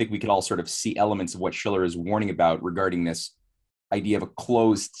 I think we could all sort of see elements of what Schiller is warning about regarding this idea of a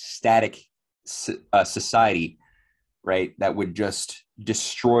closed, static society, right? That would just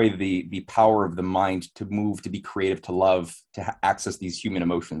destroy the power of the mind to move, to be creative, to love, to access these human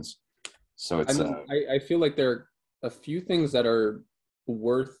emotions. So it's. I feel like there are a few things that are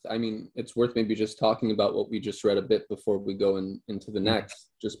it's worth maybe just talking about what we just read a bit before we go into the next,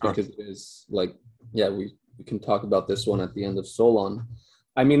 just because it is like, yeah, we can talk about this one at the end of Solon.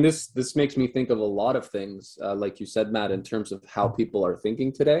 I mean, this makes me think of a lot of things, like you said, Matt, in terms of how people are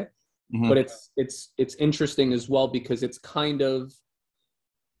thinking today. Mhm. But it's interesting as well because it's kind of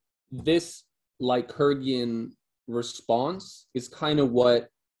this Lycurgian response is kind of what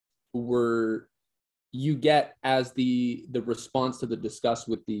you get as the response to the discuss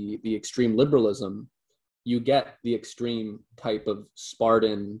with the extreme liberalism. You get the extreme type of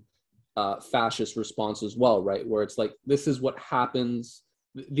Spartan fascist response as well, right? Where it's like, this is what happens.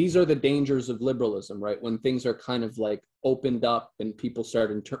 These are the dangers of liberalism, right? When things are kind of like opened up and people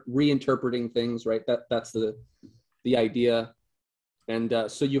start reinterpreting things, right? That's the idea. And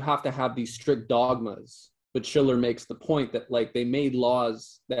so you have to have these strict dogmas. But Schiller makes the point that like they made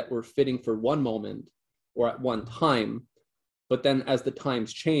laws that were fitting for one moment or at one time, but then as the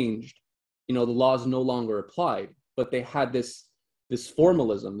times changed, the laws no longer applied, but they had this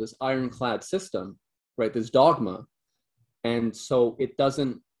formalism, this ironclad system, right? This dogma. And so it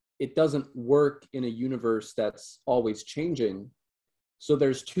doesn't work in a universe that's always changing. So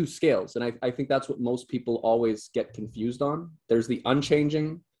there's two scales. And I think that's what most people always get confused on. There's the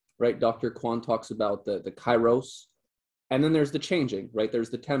unchanging, right? Dr. Kwan talks about the kairos. And then there's the changing, right?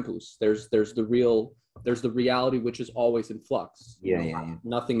 There's the tempus. There's the reality, which is always in flux. Yeah.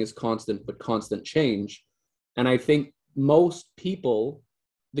 Nothing is constant, but constant change. And I think most people,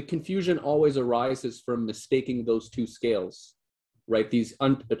 the confusion always arises from mistaking those two scales, right? These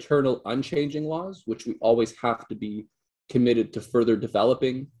eternal unchanging laws, which we always have to be committed to further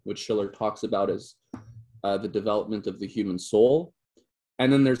developing, which Schiller talks about as the development of the human soul.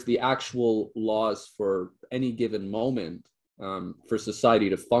 And then there's the actual laws for any given moment for society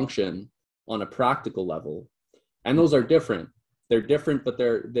to function on a practical level. And those are different. They're different, but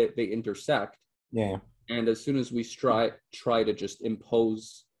they intersect. Yeah. And as soon as we try to just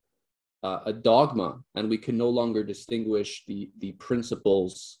impose a dogma, and we can no longer distinguish the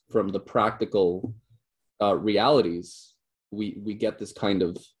principles from the practical realities, we get this kind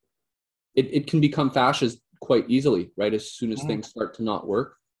of, it can become fascist quite easily, right? As soon as things start to not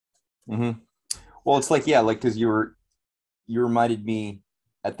work. Mm-hmm. Well, it's like, because you reminded me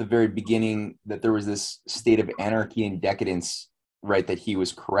at the very beginning that there was this state of anarchy and decadence, right, that he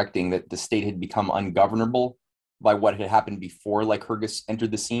was correcting, that the state had become ungovernable by what had happened before Lycurgus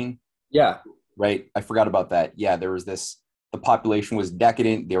entered the scene. Yeah. Right. I forgot about that. Yeah, there was this, the population was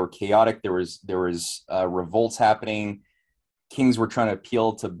decadent, they were chaotic, there was revolts happening. Kings were trying to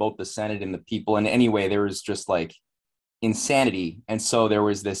appeal to both the Senate and the people. And anyway, there was just like insanity. And so there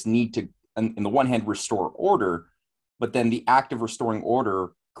was this need to, on the one hand, restore order, but then the act of restoring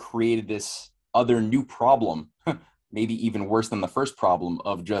order created this other new problem, maybe even worse than the first problem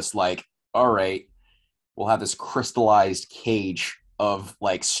of just like, all right, we'll have this crystallized cage of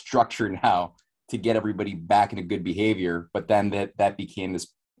like structure now to get everybody back into good behavior. But then that became this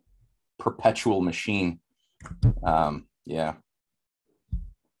perpetual machine. Yeah.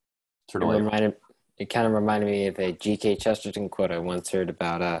 Sort of like, it kind of reminded me of a G.K. Chesterton quote I once heard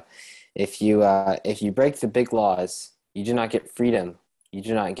about if you break the big laws, you do not get freedom, you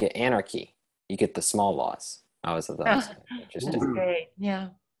do not get anarchy, you get the small laws. I was thought that was interesting. That's great. Yeah.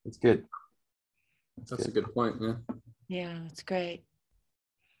 It's good. That's a good point. Yeah. Yeah, it's great.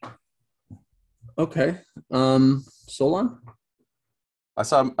 Okay. Solon? I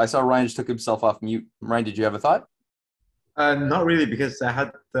saw Ryan just took himself off mute. Ryan, did you have a thought? Not really, because I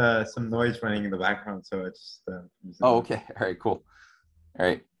had some noise running in the background, so it's. Oh, okay. All right, cool. All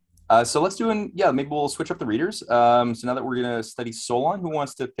right. So let's do maybe we'll switch up the readers. So now that we're gonna study Solon, who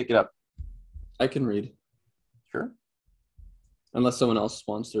wants to pick it up? I can read. Sure. Unless someone else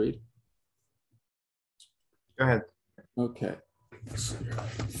wants to read. Go ahead. Okay. So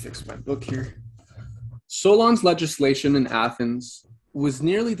fix my book here. Solon's legislation in Athens was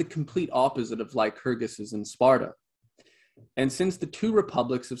nearly the complete opposite of Lycurgus's in Sparta. And since the two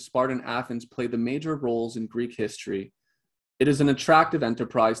republics of Sparta and Athens play the major roles in Greek history, it is an attractive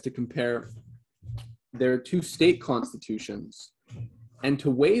enterprise to compare their two state constitutions and to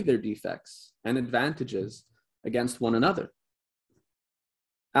weigh their defects and advantages against one another.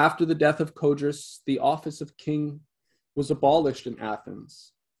 After the death of Codrus, the office of king was abolished in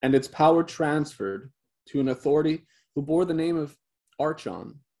Athens, and its power transferred to an authority who bore the name of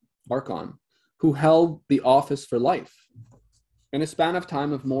Archon, who held the office for life. In a span of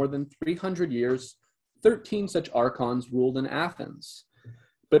time of more than 300 years, 13 such archons ruled in Athens.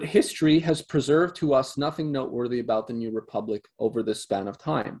 But history has preserved to us nothing noteworthy about the new republic over this span of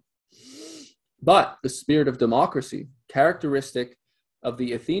time. But the spirit of democracy, characteristic of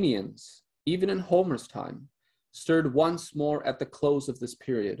the Athenians, even in Homer's time, stirred once more at the close of this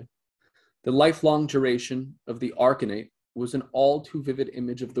period. The lifelong duration of the archonate was an all too vivid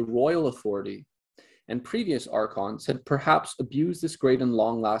image of the royal authority and previous archons had perhaps abused this great and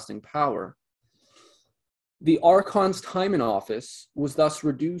long-lasting power. The archon's time in office was thus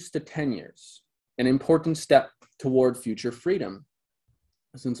reduced to 10 years, an important step toward future freedom,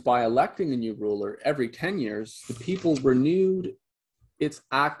 since by electing a new ruler every 10 years, the people renewed its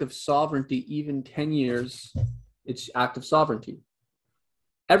act of sovereignty, even 10 years, its act of sovereignty.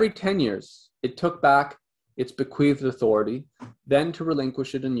 Every 10 years, it took back its bequeathed authority, then to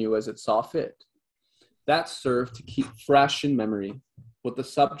relinquish it anew as it saw fit. That served to keep fresh in memory what the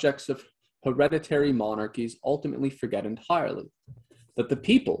subjects of hereditary monarchies ultimately forget entirely, that the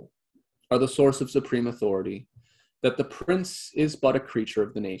people are the source of supreme authority, that the prince is but a creature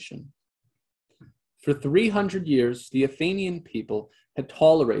of the nation. For 300 years, the Athenian people had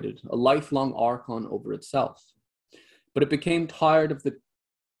tolerated a lifelong archon over itself, but it became tired of the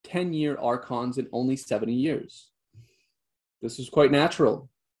 10-year archons in only 70 years. This was quite natural,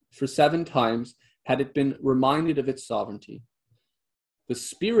 for 7 times had it been reminded of its sovereignty. The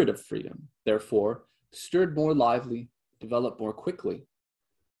spirit of freedom, therefore, stirred more lively, developed more quickly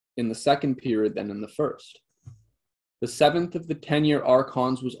in the second period than in the first. The 7th of the 10-year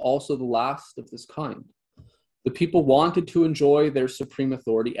archons was also the last of this kind. The people wanted to enjoy their supreme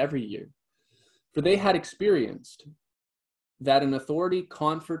authority every year, for they had experienced that an authority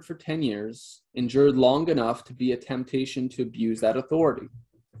conferred for 10 years endured long enough to be a temptation to abuse that authority.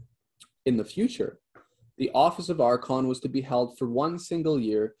 In the future, the office of archon was to be held for 1 single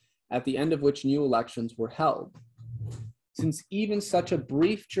year, at the end of which new elections were held. Since even such a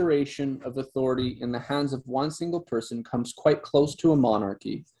brief duration of authority in the hands of one single person comes quite close to a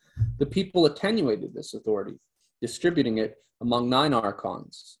monarchy, the people attenuated this authority, distributing it among 9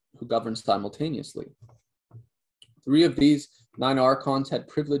 archons who governed simultaneously. 3 of these 9 archons had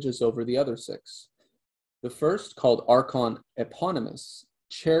privileges over the other 6. The first, called Archon Eponymous,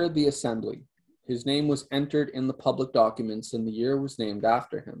 chaired the assembly. His name was entered in the public documents, and the year was named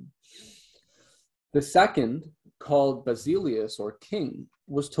after him. The second, called Basilius, or king,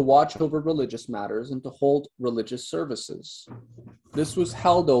 was to watch over religious matters and to hold religious services. This was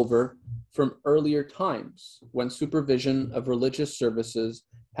held over from earlier times, when supervision of religious services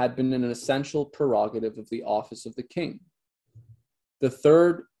had been an essential prerogative of the office of the king. The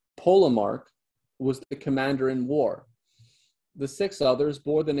third, Polemarch, was the commander in war. The 6 others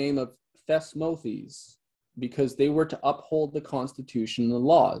bore the name of Thesmothes, because they were to uphold the constitution and the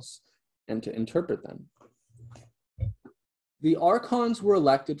laws, and to interpret them. The archons were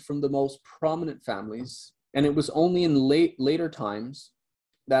elected from the most prominent families, and it was only in later times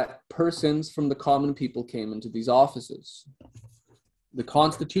that persons from the common people came into these offices. The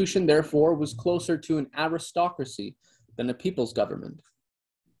constitution, therefore, was closer to an aristocracy than a people's government,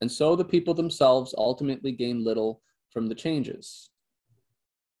 and so the people themselves ultimately gained little from the changes.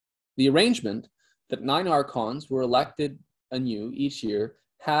 The arrangement that 9 archons were elected anew each year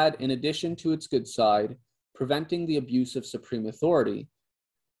had, in addition to its good side, preventing the abuse of supreme authority,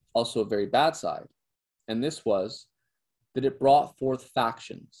 also a very bad side, and this was that it brought forth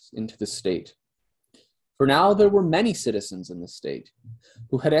factions into the state. For now there were many citizens in the state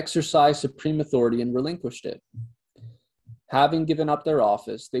who had exercised supreme authority and relinquished it. Having given up their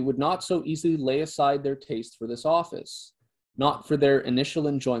office, they would not so easily lay aside their taste for this office, not for their initial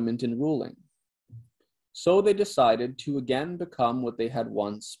enjoyment in ruling. So they decided to again become what they had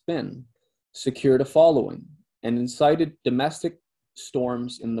once been, secured a following, and incited domestic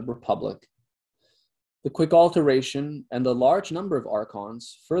storms in the Republic. The quick alteration and the large number of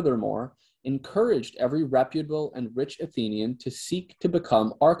archons, furthermore, encouraged every reputable and rich Athenian to seek to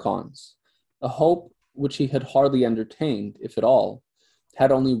become archons, a hope which he had hardly entertained, if at all,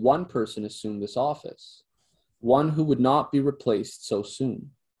 had only one person assumed this office, one who would not be replaced so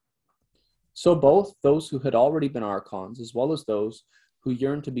soon. So both those who had already been archons, as well as those who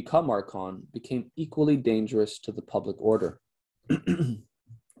yearned to become archon, became equally dangerous to the public order.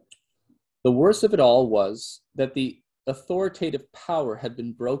 The worst of it all was that the authoritative power had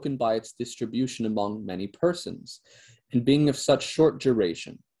been broken by its distribution among many persons, and being of such short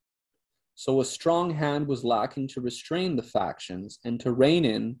duration. So a strong hand was lacking to restrain the factions and to rein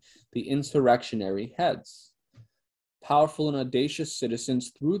in the insurrectionary heads. Powerful and audacious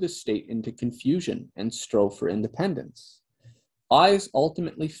citizens threw the state into confusion and strove for independence. Eyes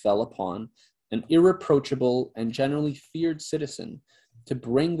ultimately fell upon an irreproachable and generally feared citizen to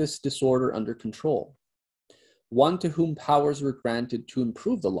bring this disorder under control, one to whom powers were granted to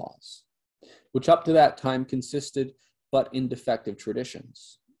improve the laws, which up to that time consisted but in defective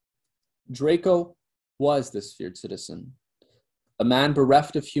traditions. Draco was this feared citizen, a man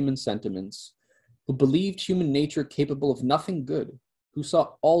bereft of human sentiments, who believed human nature capable of nothing good who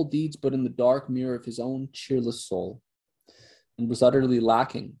saw all deeds but in the dark mirror of his own cheerless soul, and was utterly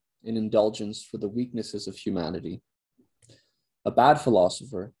lacking in indulgence for the weaknesses of humanity. A bad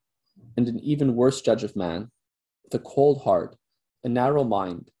philosopher, and an even worse judge of man, with a cold heart, a narrow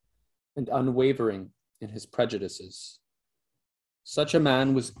mind, and unwavering in his prejudices. Such a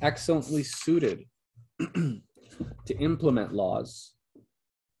man was excellently suited to implement laws,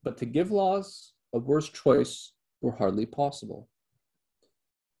 but to give laws a worse choice were hardly possible.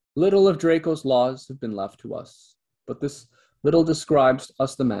 Little of Draco's laws have been left to us, but this little describes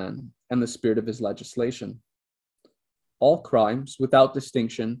us the man and the spirit of his legislation. All crimes, without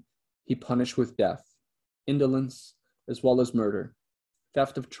distinction, he punished with death, indolence as well as murder,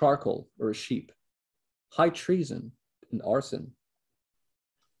 theft of charcoal or a sheep, high treason and arson.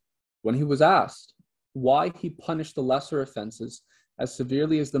 When he was asked why he punished the lesser offenses as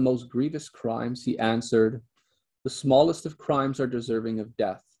severely as the most grievous crimes, he answered, "The smallest of crimes are deserving of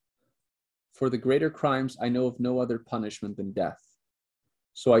death. For the greater crimes, I know of no other punishment than death.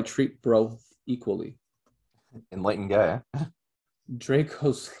 So I treat both equally." Enlightened guy.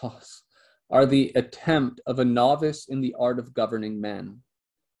 Draco's laws are the attempt of a novice in the art of governing men.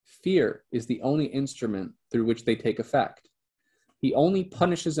 Fear is the only instrument through which they take effect. He only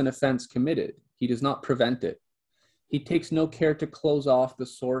punishes an offense committed. He does not prevent it. He takes no care to close off the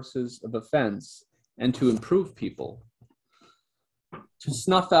sources of offense and to improve people. To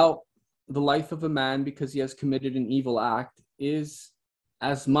snuff out the life of a man because he has committed an evil act is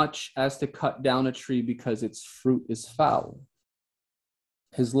as much as to cut down a tree because its fruit is foul.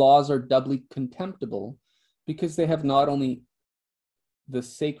 His laws are doubly contemptible because they have not only the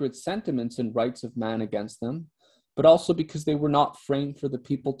sacred sentiments and rights of man against them, but also because they were not framed for the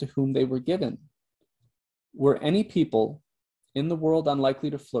people to whom they were given. Were any people in the world unlikely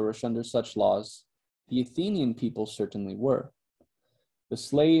to flourish under such laws, the Athenian people certainly were. The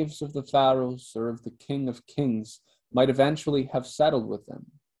slaves of the pharaohs or of the king of kings might eventually have settled with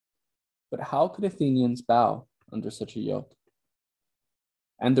them. But how could Athenians bow under such a yoke?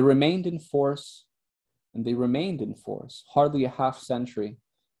 And they remained in force, hardly a half century,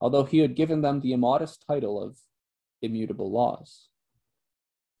 although he had given them the immodest title of immutable laws.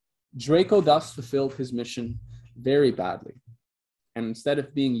 Draco thus fulfilled his mission very badly, and instead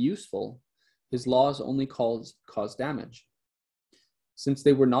of being useful, his laws only caused damage. Since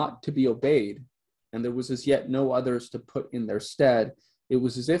they were not to be obeyed, and there was as yet no others to put in their stead, it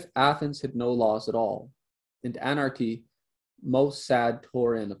was as if Athens had no laws at all, and anarchy most sad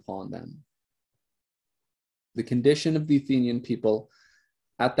tore in upon them. The condition of the Athenian people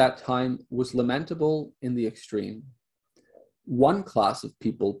at that time was lamentable in the extreme. One class of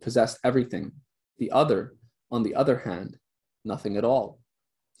people possessed everything, the other, on the other hand, nothing at all.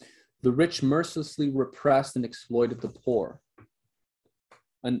 The rich mercilessly repressed and exploited the poor.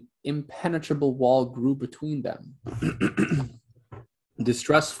 An impenetrable wall grew between them.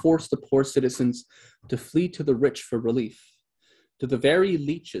 Distress forced the poor citizens to flee to the rich for relief, to the very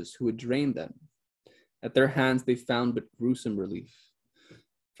leeches who had drained them. At their hands they found but gruesome relief.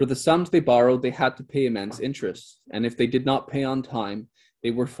 For the sums they borrowed, they had to pay immense interest, and if they did not pay on time,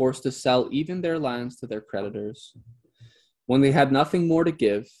 they were forced to sell even their lands to their creditors. When they had nothing more to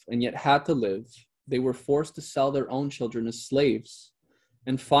give, and yet had to live, they were forced to sell their own children as slaves.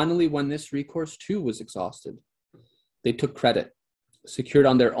 And finally, when this recourse too was exhausted, they took credit, secured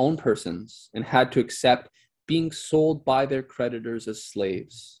on their own persons, and had to accept being sold by their creditors as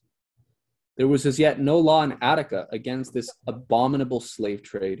slaves. There was as yet no law in Attica against this abominable slave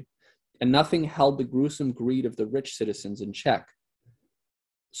trade, and nothing held the gruesome greed of the rich citizens in check.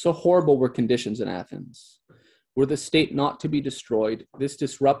 So horrible were conditions in Athens. Were the state not to be destroyed, this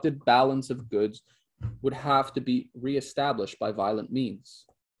disrupted balance of goods would have to be reestablished by violent means.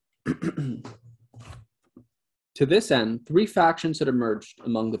 To this end, three factions had emerged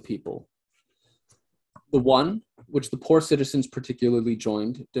among the people. The one, which the poor citizens particularly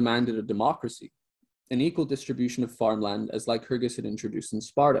joined, demanded a democracy, an equal distribution of farmland as Lycurgus had introduced in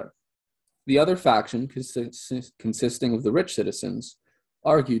Sparta. The other faction, consisting of the rich citizens,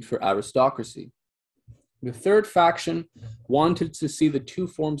 argued for aristocracy. The third faction wanted to see the two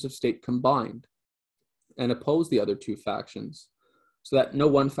forms of state combined and opposed the other two factions so that no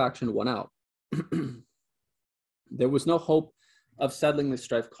one faction won out. There was no hope of settling the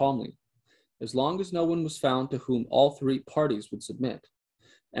strife calmly, as long as no one was found to whom all three parties would submit,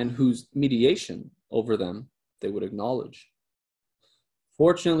 and whose mediation over them they would acknowledge.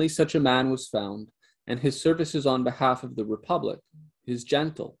 Fortunately, such a man was found, and his services on behalf of the Republic, his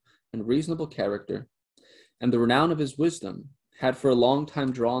gentle and reasonable character, and the renown of his wisdom had for a long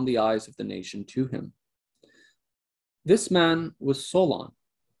time drawn the eyes of the nation to him. This man was Solon,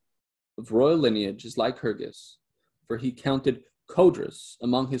 of royal lineage as Lycurgus, for he counted Codrus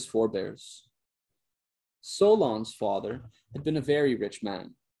among his forebears. Solon's father had been a very rich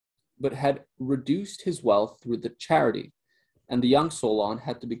man, but had reduced his wealth through the charity, and the young Solon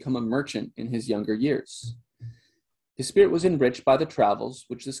had to become a merchant in his younger years. His spirit was enriched by the travels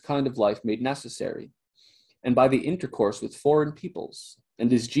which this kind of life made necessary, and by the intercourse with foreign peoples,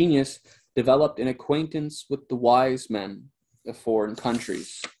 and his genius developed an acquaintance with the wise men of foreign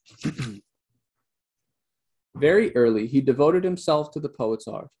countries. Very early, he devoted himself to the poet's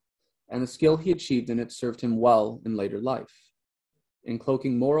art, and the skill he achieved in it served him well in later life, in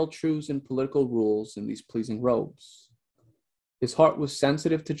cloaking moral truths and political rules in these pleasing robes. His heart was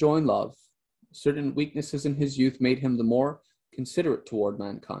sensitive to joy and love. Certain weaknesses in his youth made him the more considerate toward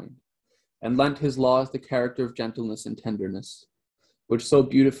mankind, and lent his laws the character of gentleness and tenderness, which so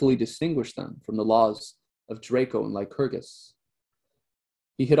beautifully distinguished them from the laws of Draco and Lycurgus.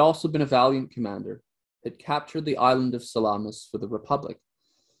 He had also been a valiant commander, had captured the island of Salamis for the Republic,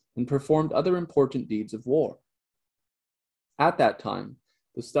 and performed other important deeds of war. At that time,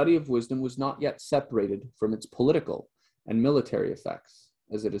 the study of wisdom was not yet separated from its political and military effects,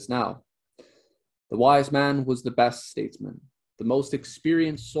 as it is now. The wise man was the best statesman, the most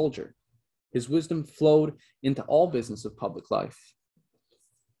experienced soldier. His wisdom flowed into all business of public life.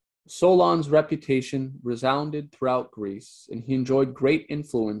 Solon's reputation resounded throughout Greece, and he enjoyed great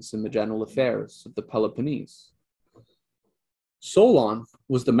influence in the general affairs of the Peloponnese. Solon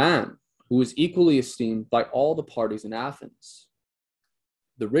was the man who was equally esteemed by all the parties in Athens.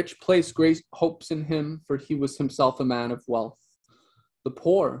 The rich placed great hopes in him, for he was himself a man of wealth. The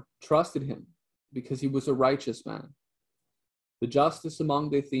poor trusted him because he was a righteous man. The justice among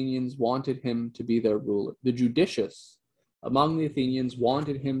the Athenians wanted him to be their ruler. The judicious among the Athenians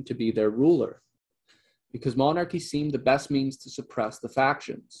wanted him to be their ruler, because monarchy seemed the best means to suppress the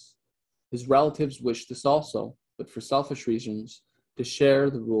factions. His relatives wished this also, but for selfish reasons, to share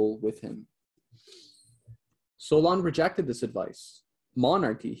the rule with him. Solon rejected this advice.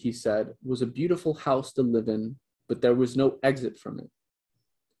 Monarchy, he said, was a beautiful house to live in, but there was no exit from it.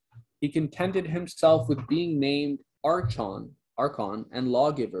 He contented himself with being named Archon, and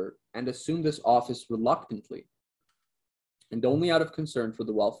lawgiver, and assumed this office reluctantly, and only out of concern for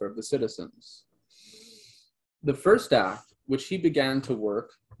the welfare of the citizens. The first act which he began to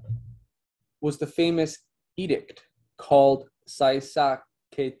work was the famous edict called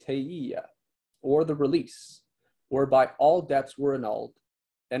Saisaketeia, or the release, whereby all debts were annulled,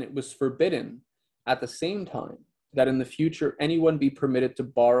 and it was forbidden at the same time that in the future anyone be permitted to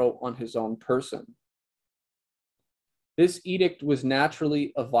borrow on his own person. This edict was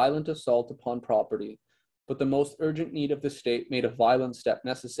naturally a violent assault upon property, but the most urgent need of the state made a violent step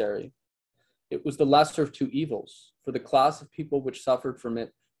necessary. It was the lesser of two evils, for the class of people which suffered from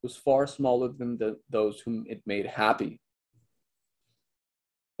it was far smaller than those whom it made happy.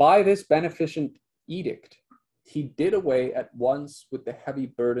 By this beneficent edict, he did away at once with the heavy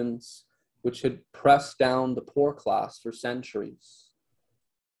burdens which had pressed down the poor class for centuries.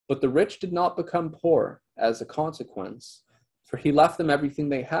 But the rich did not become poor as a consequence, for he left them everything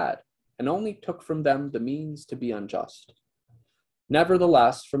they had, and only took from them the means to be unjust.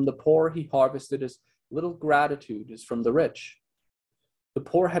 Nevertheless, from the poor he harvested as little gratitude as from the rich. The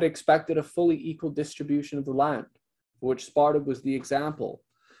poor had expected a fully equal distribution of the land, for which Sparta was the example,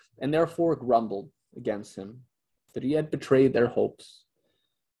 and therefore grumbled against him that he had betrayed their hopes.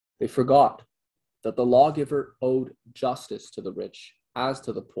 They forgot that the lawgiver owed justice to the rich as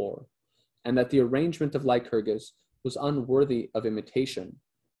to the poor, and that the arrangement of Lycurgus was unworthy of imitation,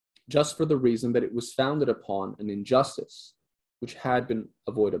 just for the reason that it was founded upon an injustice which had been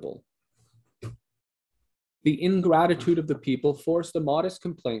avoidable. The ingratitude of the people forced a modest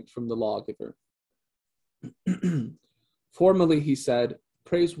complaint from the lawgiver. Formerly, he said,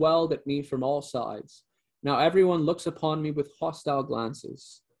 praise welled at me from all sides. Now everyone looks upon me with hostile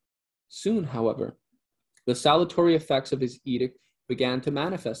glances. Soon, however, the salutary effects of his edict began to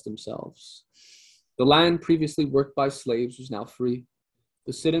manifest themselves. The land previously worked by slaves was now free.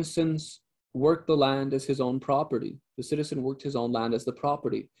 The citizens worked the land as his own property. The citizen worked his own land as the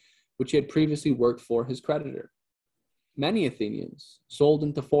property, which he had previously worked for his creditor. Many Athenians, sold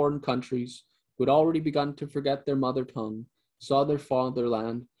into foreign countries, who had already begun to forget their mother tongue, saw their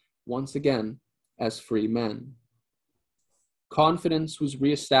fatherland once again as free men. Confidence was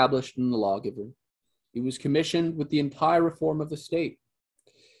reestablished in the lawgiver. He was commissioned with the entire reform of the state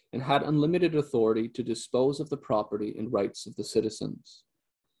and had unlimited authority to dispose of the property and rights of the citizens.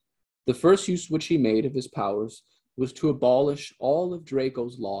 The first use which he made of his powers was to abolish all of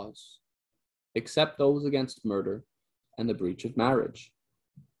Draco's laws, except those against murder, and the breach of marriage.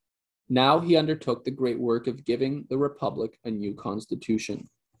 Now he undertook the great work of giving the Republic a new constitution.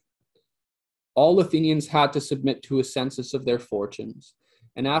 All Athenians had to submit to a census of their fortunes,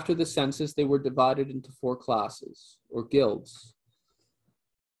 and after the census they were divided into 4 classes, or guilds.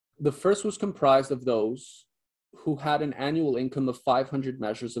 The first was comprised of those who had an annual income of 500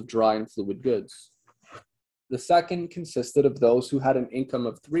 measures of dry and fluid goods. The second consisted of those who had an income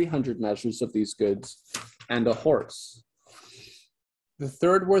of 300 measures of these goods and a horse. The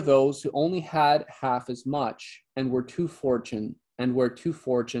third were those who only had half as much and where 2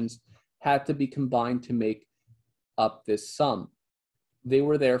 fortunes had to be combined to make up this sum. They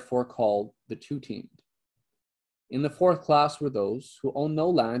were therefore called the two-teamed. In the 4th class were those who owned no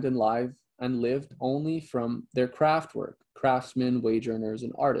land and lived only from their craft work, craftsmen, wage earners,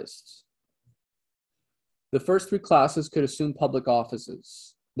 and artists. The first 3 classes could assume public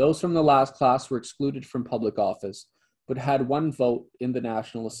offices. Those from the last class were excluded from public office, but had 1 vote in the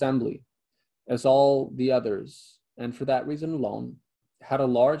National Assembly, as all the others, and for that reason alone, had a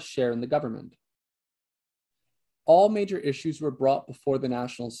large share in the government. All major issues were brought before the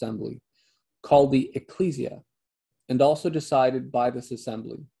National Assembly, called the Ecclesia, and also decided by this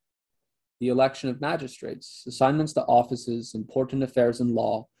assembly. The election of magistrates, assignments to offices, important affairs in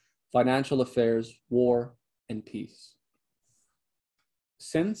law, financial affairs, war, and peace.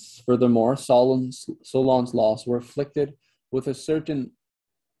 Since, furthermore, Solon's laws were afflicted with a certain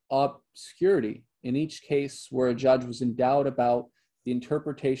obscurity in each case where a judge was in doubt about the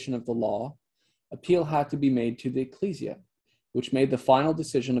interpretation of the law, appeal had to be made to the Ecclesia, which made the final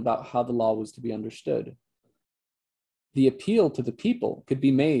decision about how the law was to be understood. The appeal to the people could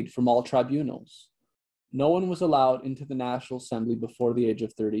be made from all tribunals. No one was allowed into the National Assembly before the age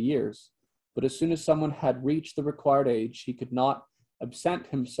of 30 years, but as soon as someone had reached the required age, he could not absent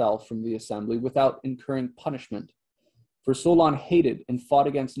himself from the assembly without incurring punishment. For Solon hated and fought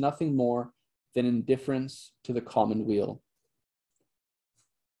against nothing more than indifference to the common weal.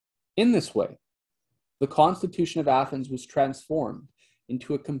 In this way, the constitution of Athens was transformed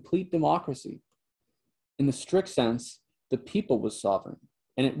into a complete democracy. In the strict sense, the people was sovereign,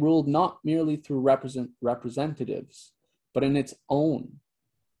 and it ruled not merely through representatives, but in its own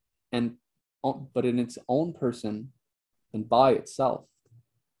person and by itself.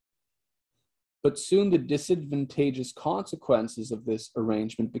 But soon the disadvantageous consequences of this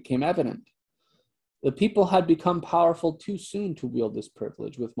arrangement became evident. The people had become powerful too soon to wield this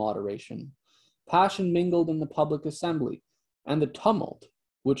privilege with moderation. Passion mingled in the public assembly, and the tumult,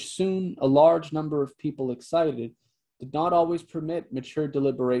 which soon a large number of people excited, did not always permit mature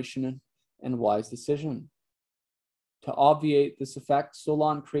deliberation and wise decision. To obviate this effect,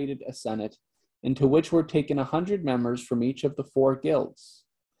 Solon created a senate, into which were taken 100 members from each of the 4 guilds.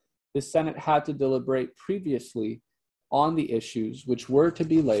 This senate had to deliberate previously on the issues which were to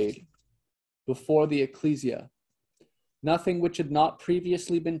be laid before the Ecclesia. Nothing which had not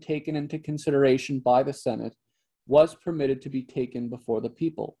previously been taken into consideration by the Senate was permitted to be taken before the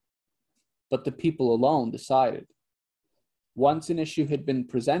people, but the people alone decided. Once an issue had been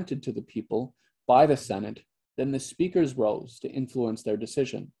presented to the people by the Senate, then the speakers rose to influence their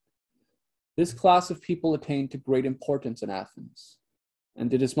decision. This class of people attained to great importance in Athens, and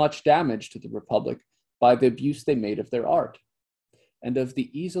did as much damage to the Republic by the abuse they made of their art, and of the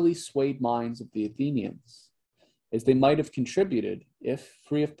easily swayed minds of the Athenians, as they might have contributed if,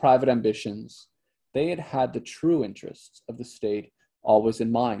 free of private ambitions, they had had the true interests of the state always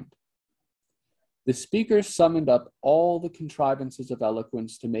in mind. The speakers summoned up all the contrivances of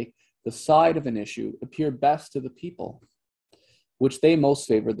eloquence to make the side of an issue appear best to the people, which they most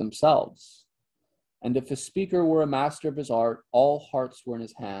favored themselves. And if a speaker were a master of his art, all hearts were in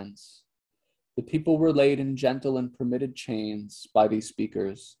his hands. The people were laid in gentle and permitted chains by these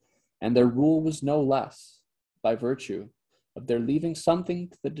speakers, and their rule was no less, by virtue of their leaving something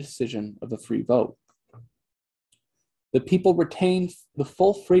to the decision of the free vote. The people retained the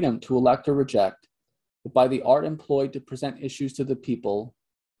full freedom to elect or reject, but by the art employed to present issues to the people,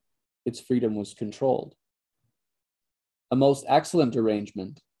 its freedom was controlled. A most excellent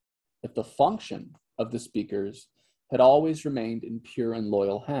arrangement, if the function of the speakers had always remained in pure and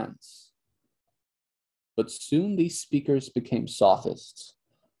loyal hands. But soon these speakers became sophists,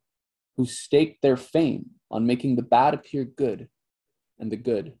 who staked their fame on making the bad appear good and the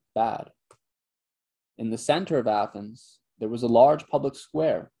good bad. In the center of Athens, there was a large public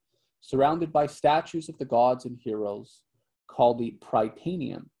square surrounded by statues of the gods and heroes called the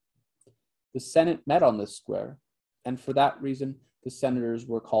Prytaneum. The Senate met on this square, and for that reason, the senators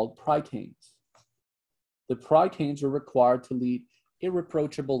were called Prytanes. The Prytanes were required to lead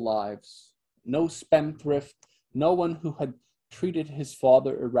irreproachable lives. No spendthrift no one who had treated his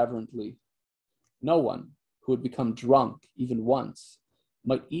father irreverently, no one who had become drunk even once,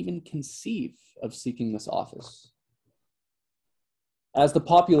 might even conceive of seeking this office. As the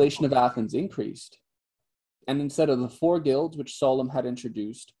population of Athens increased, and instead of the 4 guilds which Solon had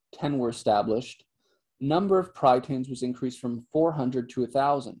introduced, 10 were established, number of prytanes was increased from 400 to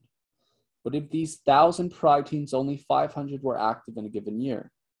 1,000. But of these 1,000 prytanes, only 500 were active in a given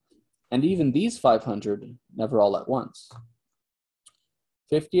year. And even these 500, never all at once.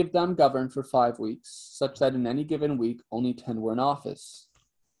 50 of them governed for 5 weeks, such that in any given week, only 10 were in office.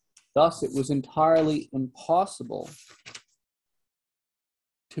 Thus, it was entirely impossible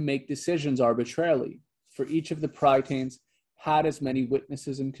to make decisions arbitrarily, for each of the prytanes had as many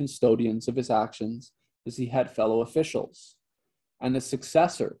witnesses and custodians of his actions as he had fellow officials, and the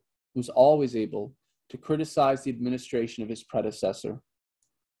successor was always able to criticize the administration of his predecessor.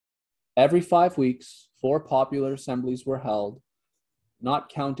 Every 5 weeks, 4 popular assemblies were held, not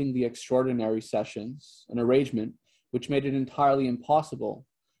counting the extraordinary sessions, an arrangement which made it entirely impossible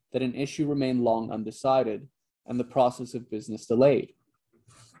that an issue remained long undecided and the process of business delayed.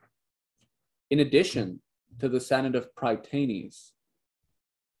 In addition to the Senate of Prytanes,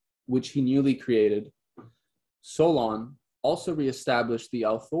 which he newly created, Solon also reestablished the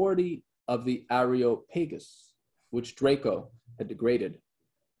authority of the Areopagus, which Draco had degraded.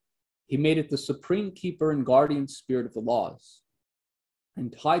 He made it the supreme keeper and guardian spirit of the laws,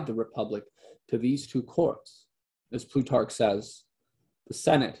 and tied the republic to these 2 courts, as Plutarch says, the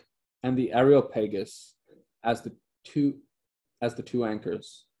Senate and the Areopagus as the two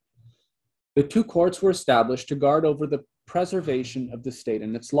anchors. The 2 courts were established to guard over the preservation of the state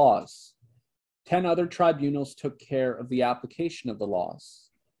and its laws. 10 other tribunals took care of the application of the laws,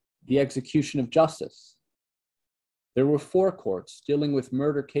 the execution of justice. There were 4 courts dealing with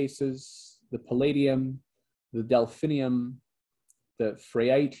murder cases, the Palladium, the Delphinium, the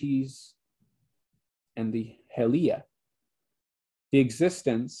Phraates, and the Helia. The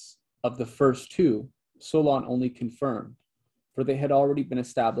existence of the first 2, Solon only confirmed, for they had already been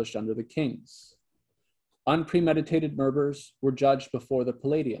established under the kings. Unpremeditated murders were judged before the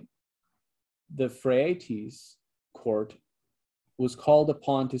Palladium. The Phraates court was called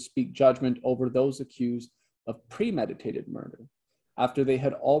upon to speak judgment over those accused of premeditated murder, after they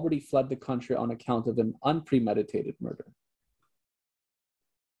had already fled the country on account of an unpremeditated murder.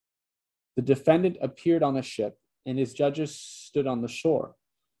 The defendant appeared on a ship, and his judges stood on the shore.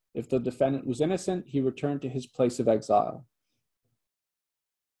 If the defendant was innocent, he returned to his place of exile.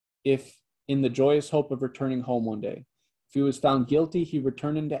 If, in the joyous hope of returning home one day, if he was found guilty, he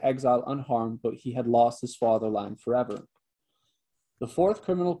returned into exile unharmed, but he had lost his fatherland forever. The 4th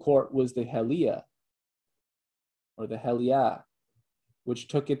criminal court was the Helia, or the Helia, which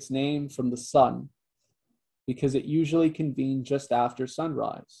took its name from the sun, because it usually convened just after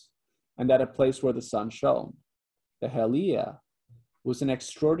sunrise, and at a place where the sun shone. The Helia was an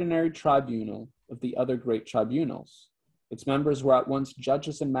extraordinary tribunal of the other great tribunals. Its members were at once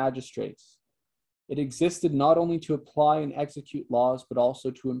judges and magistrates. It existed not only to apply and execute laws, but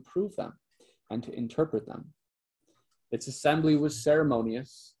also to improve them and to interpret them. Its assembly was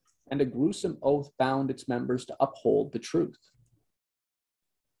ceremonious, and a gruesome oath bound its members to uphold the truth.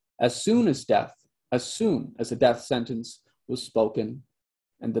 As soon as a death sentence was spoken,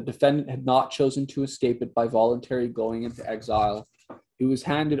 and the defendant had not chosen to escape it by voluntary going into exile, he was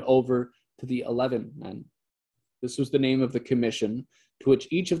handed over to the 11 men. This was the name of the commission, to which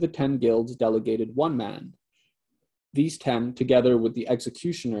each of the 10 guilds delegated 1 man. These 10, together with the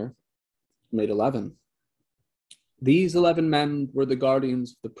executioner, made 11. These 11 men were the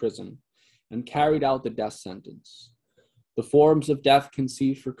guardians of the prison and carried out the death sentence. The forms of death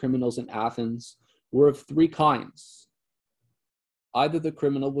conceived for criminals in Athens were of 3 kinds. Either the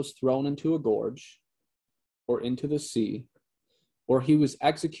criminal was thrown into a gorge, or into the sea, or he was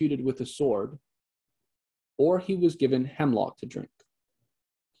executed with a sword, or he was given hemlock to drink.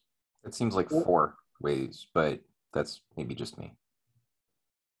 It seems like 4 ways, but that's maybe just me.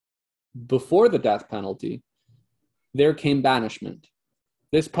 Before the death penalty, there came banishment.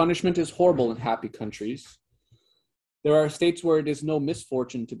 This punishment is horrible in happy countries. There are states where it is no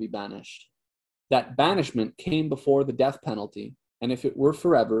misfortune to be banished. That banishment came before the death penalty, and if it were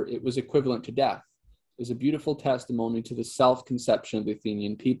forever, it was equivalent to death, is a beautiful testimony to the self-conception of the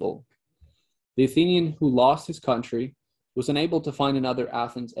Athenian people. The Athenian who lost his country was unable to find another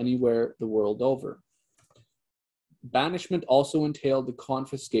Athens anywhere the world over. Banishment also entailed the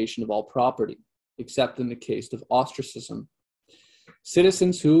confiscation of all property, except in the case of ostracism.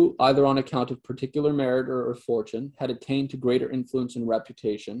 Citizens who, either on account of particular merit or fortune, had attained to greater influence and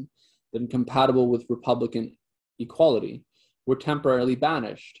reputation than compatible with republican equality, were temporarily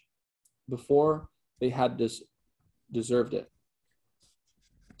banished before they had deserved it.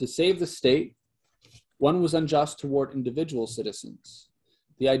 To save the state, one was unjust toward individual citizens.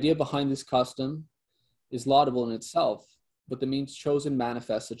 The idea behind this custom is laudable in itself, but the means chosen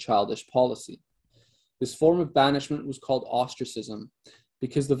manifests a childish policy. This form of banishment was called ostracism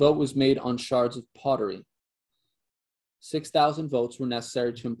because the vote was made on shards of pottery. 6,000 votes were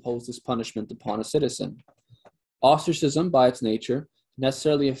necessary to impose this punishment upon a citizen. Ostracism, by its nature,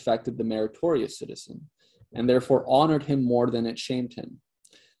 necessarily affected the meritorious citizen, and therefore honored him more than it shamed him.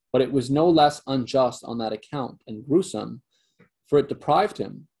 But it was no less unjust on that account, and gruesome, for it deprived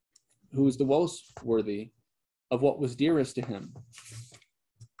him, who was the most worthy, of what was dearest to him,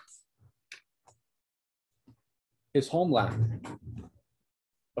 his homeland.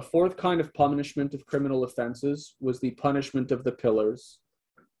 A fourth kind of punishment of criminal offenses was the punishment of the pillars.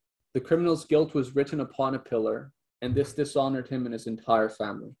 The criminal's guilt was written upon a pillar, and this dishonored him and his entire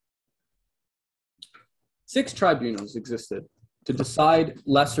family. 6 tribunals existed to decide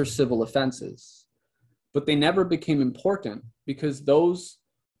lesser civil offenses, but they never became important because those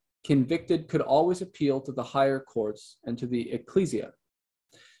convicted could always appeal to the higher courts and to the ecclesia.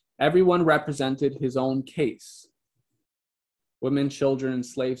 Everyone represented his own case, women, children, and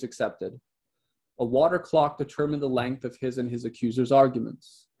slaves excepted. A water clock determined the length of his and his accuser's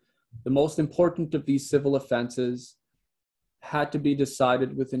arguments. The most important of these civil offenses had to be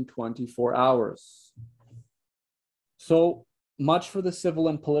decided within 24 hours. So much for the civil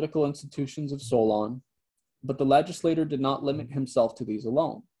and political institutions of Solon, but the legislator did not limit himself to these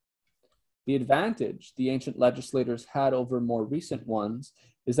alone. The advantage the ancient legislators had over more recent ones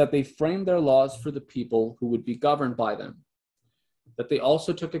is that they framed their laws for the people who would be governed by them, that they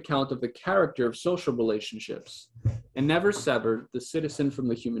also took account of the character of social relationships and never severed the citizen from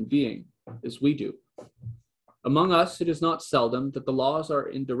the human being, as we do. Among us, it is not seldom that the laws are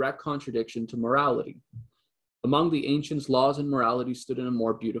in direct contradiction to morality. Among the ancients, laws and morality stood in a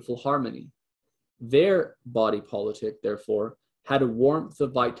more beautiful harmony. Their body politic, therefore, had a warmth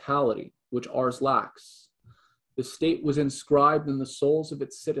of vitality, which ours lacks. The state was inscribed in the souls of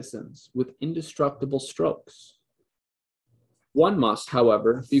its citizens with indestructible strokes. One must,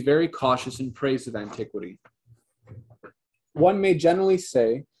 however, be very cautious in praise of antiquity. One may generally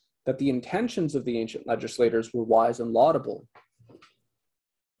say that the intentions of the ancient legislators were wise and laudable,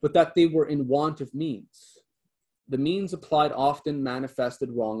 but that they were in want of means. The means applied often manifested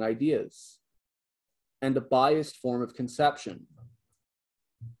wrong ideas and a biased form of conception.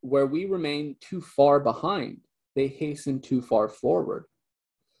 Where we remain too far behind, they hasten too far forward.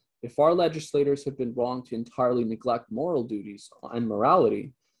 If our legislators have been wrong to entirely neglect moral duties and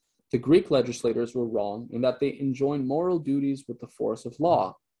morality, the Greek legislators were wrong in that they enjoined moral duties with the force of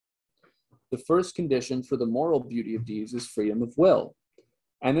law. The first condition for the moral beauty of deeds is freedom of will,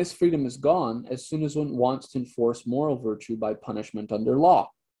 and this freedom is gone as soon as one wants to enforce moral virtue by punishment under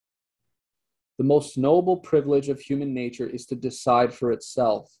law. The most noble privilege of human nature is to decide for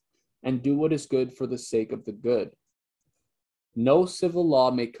itself and do what is good for the sake of the good. No civil law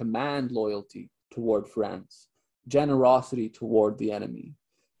may command loyalty toward friends, generosity toward the enemy,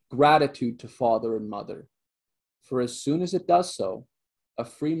 gratitude to father and mother. For as soon as it does so, a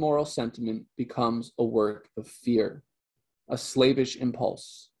free moral sentiment becomes a work of fear, a slavish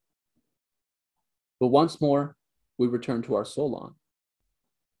impulse. But once more, we return to our Solon.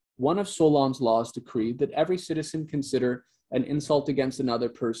 One of Solon's laws decreed that every citizen consider an insult against another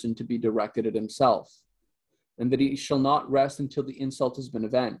person to be directed at himself, and that he shall not rest until the insult has been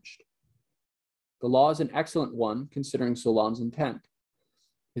avenged. The law is an excellent one, considering Solon's intent.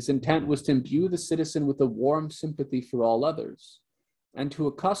 His intent was to imbue the citizen with a warm sympathy for all others, and to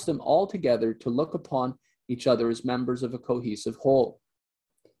accustom all together to look upon each other as members of a cohesive whole.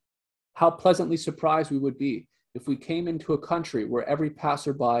 How pleasantly surprised we would be if we came into a country where every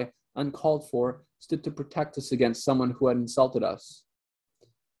passerby, uncalled for, stood to protect us against someone who had insulted us.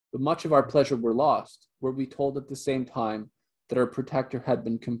 But much of our pleasure were lost, were we told at the same time that our protector had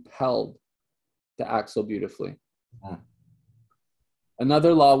been compelled to act so beautifully.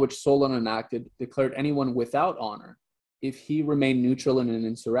 Another law which Solon enacted declared anyone without honor if he remained neutral in an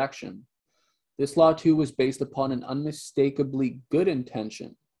insurrection. This law, too, was based upon an unmistakably good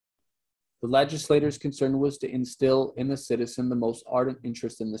intention. The legislator's concern was to instill in the citizen the most ardent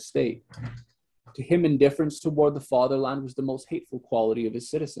interest in the state. To him, indifference toward the fatherland was the most hateful quality of his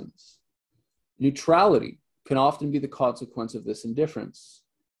citizens. Neutrality can often be the consequence of this indifference.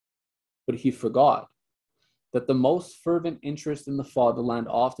 But he forgot that the most fervent interest in the fatherland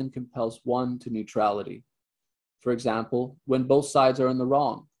often compels one to neutrality. For example, when both sides are in the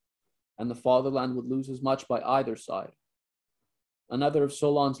wrong, and the fatherland would lose as much by either side. Another of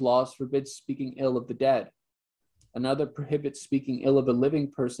Solon's laws forbids speaking ill of the dead. Another prohibits speaking ill of a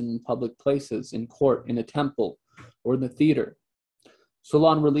living person in public places, in court, in a temple, or in the theater.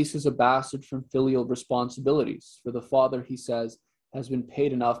 Solon releases a bastard from filial responsibilities, for the father, he says, has been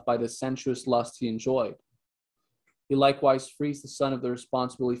paid enough by the sensuous lust he enjoyed. He likewise frees the son of the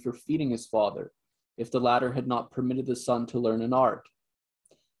responsibility for feeding his father, if the latter had not permitted the son to learn an art.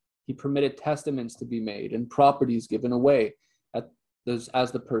 He permitted testaments to be made and properties given away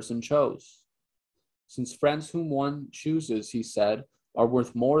as the person chose. Since friends whom one chooses, he said, are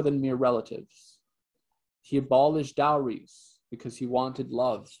worth more than mere relatives. He abolished dowries because he wanted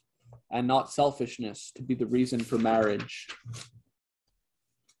love and not selfishness to be the reason for marriage.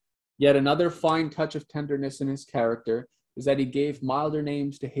 Yet another fine touch of tenderness in his character is that he gave milder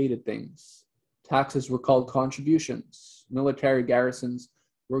names to hated things. Taxes were called contributions. Military garrisons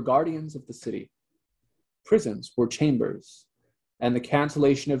were guardians of the city. Prisons were chambers, and the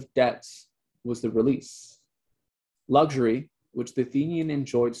cancellation of debts was the release. Luxury, which the Athenian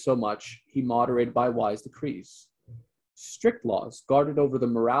enjoyed so much, he moderated by wise decrees. Strict laws guarded over the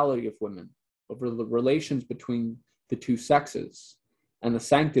morality of women, over the relations between the two sexes, and the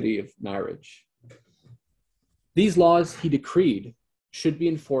sanctity of marriage. These laws, he decreed, should be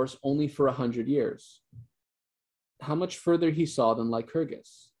enforced only for 100 years. How much further he saw than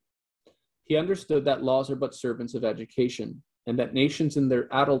Lycurgus. He understood that laws are but servants of education, and that nations in their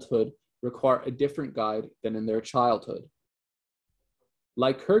adulthood require a different guide than in their childhood.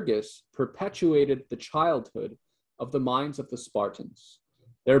 Lycurgus perpetuated the childhood of the minds of the Spartans,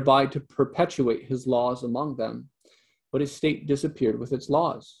 thereby to perpetuate his laws among them, but his state disappeared with its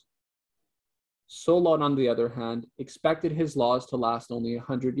laws. Solon, on the other hand, expected his laws to last only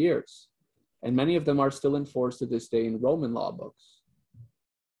 100 years, and many of them are still enforced to this day in Roman law books.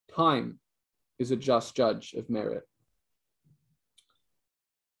 Time is a just judge of merit.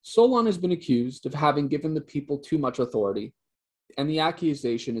 Solon has been accused of having given the people too much authority, and the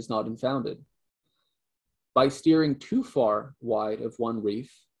accusation is not unfounded. By steering too far wide of one reef,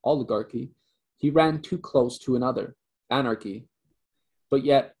 oligarchy, he ran too close to another, anarchy, but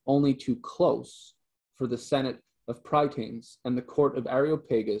yet only too close, for the Senate of Prytanes and the court of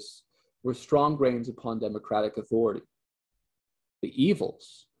Areopagus were strong reins upon democratic authority. The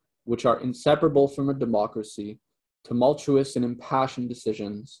evils, which are inseparable from a democracy, tumultuous and impassioned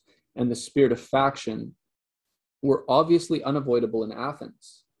decisions, and the spirit of faction, were obviously unavoidable in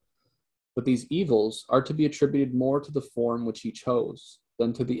Athens. But these evils are to be attributed more to the form which he chose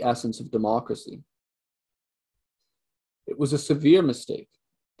than to the essence of democracy. It was a severe mistake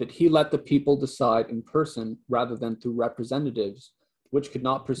that he let the people decide in person rather than through representatives, which could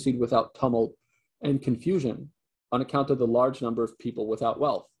not proceed without tumult and confusion on account of the large number of people without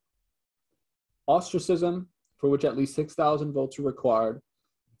wealth. Ostracism, for which at least 6,000 votes are required,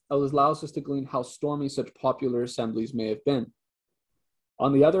 allows us to glean how stormy such popular assemblies may have been.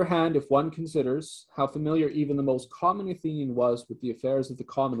 On the other hand, if one considers how familiar even the most common Athenian was with the affairs of the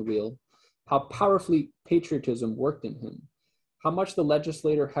commonweal, how powerfully patriotism worked in him, how much the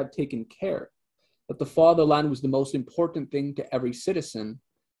legislator had taken care that the fatherland was the most important thing to every citizen,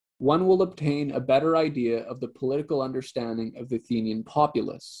 one will obtain a better idea of the political understanding of the Athenian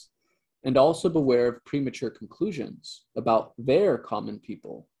populace, and also beware of premature conclusions about their common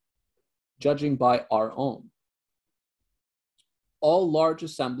people, judging by our own. All large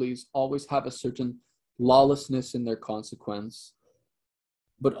assemblies always have a certain lawlessness in their consequence,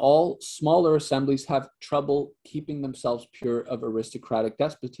 but all smaller assemblies have trouble keeping themselves pure of aristocratic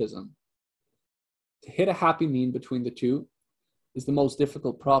despotism. To hit a happy mean between the two is the most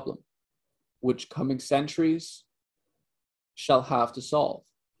difficult problem, which coming centuries shall have to solve.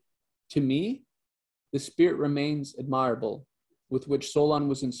 To me, the spirit remains admirable with which Solon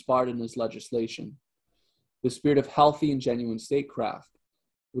was inspired in his legislation, the spirit of healthy and genuine statecraft,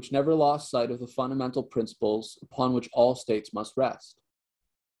 which never lost sight of the fundamental principles upon which all states must rest.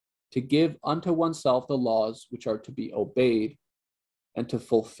 To give unto oneself the laws which are to be obeyed, and to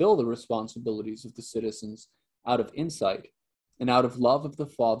fulfill the responsibilities of the citizens out of insight and out of love of the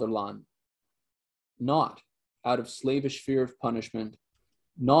fatherland, not out of slavish fear of punishment,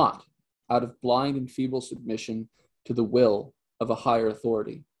 not out of blind and feeble submission to the will of a higher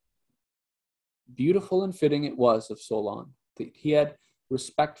authority. Beautiful and fitting it was of Solon that he had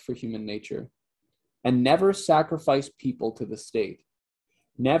respect for human nature and never sacrificed people to the state,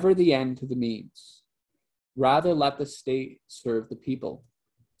 never the end to the means. Rather let the state serve the people.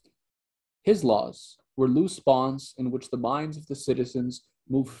 His laws were loose bonds in which the minds of the citizens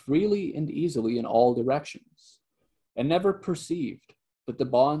moved freely and easily in all directions, and never perceived that the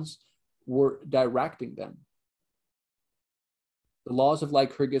bonds were directing them. The laws of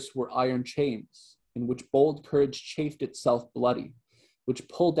Lycurgus were iron chains, in which bold courage chafed itself bloody, which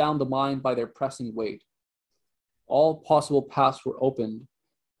pulled down the mind by their pressing weight. All possible paths were opened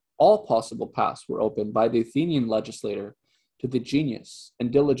by the Athenian legislator to the genius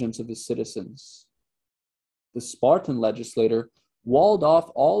and diligence of his citizens. The Spartan legislator walled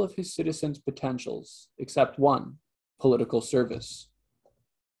off all of his citizens' potentials, except one, political service.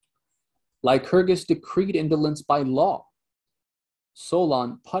 Lycurgus decreed indolence by law.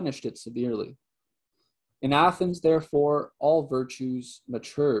 Solon punished it severely. In Athens, therefore, all virtues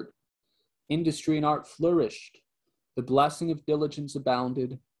matured. Industry and art flourished. The blessing of diligence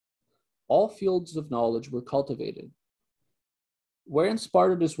abounded. All fields of knowledge were cultivated. Where in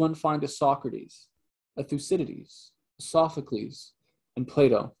Sparta does one find a Socrates, a Thucydides, a Sophocles, and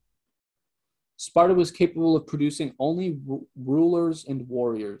Plato? Sparta was capable of producing only rulers and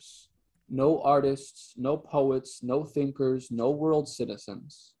warriors. No artists, no poets, no thinkers, no world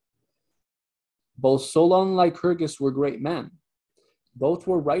citizens. Both Solon and Lycurgus were great men. Both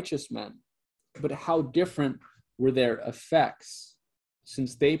were righteous men. But how different were their effects,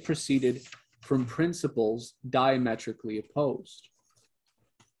 since they proceeded from principles diametrically opposed.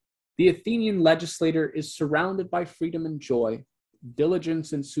 The Athenian legislator is surrounded by freedom and joy,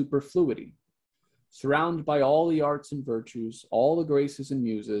 diligence and superfluity, surrounded by all the arts and virtues, all the graces and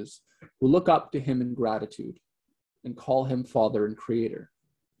muses, who look up to him in gratitude and call him father and creator.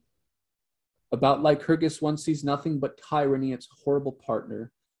 About Lycurgus, one sees nothing but tyranny, its horrible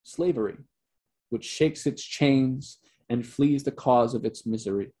partner, slavery, which shakes its chains and flees the cause of its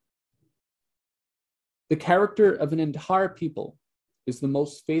misery. The character of an entire people is the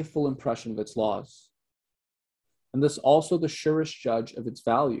most faithful impression of its laws, and thus also the surest judge of its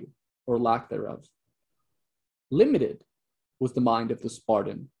value or lack thereof. Limited was the mind of the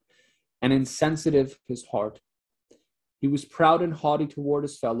Spartan, and insensitive his heart. He was proud and haughty toward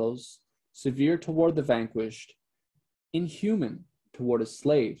his fellows, severe toward the vanquished, inhuman toward his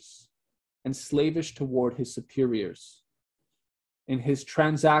slaves, and slavish toward his superiors. In his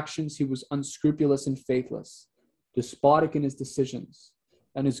transactions, he was unscrupulous and faithless, despotic in his decisions,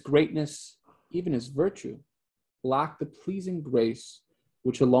 and his greatness, even his virtue, lacked the pleasing grace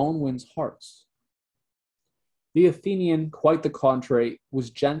which alone wins hearts. The Athenian, quite the contrary,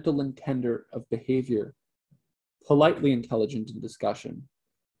 was gentle and tender of behavior, politely intelligent in discussion,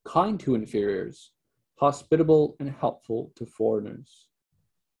 kind to inferiors, hospitable and helpful to foreigners.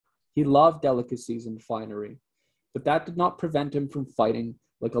 He loved delicacies and finery, but that did not prevent him from fighting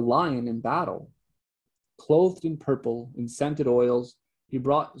like a lion in battle. Clothed in purple and scented oils, he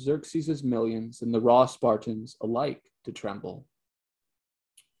brought Xerxes' millions and the raw Spartans alike to tremble.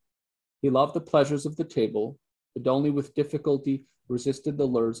 He loved the pleasures of the table, but only with difficulty resisted the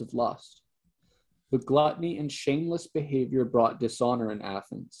lures of lust. But gluttony and shameless behavior brought dishonor in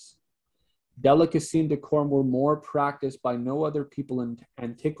Athens. Delicacy and decorum were more practiced by no other people in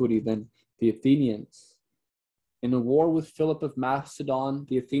antiquity than the Athenians. In a war with Philip of Macedon,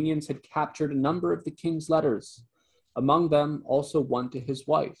 the Athenians had captured a number of the king's letters, among them also one to his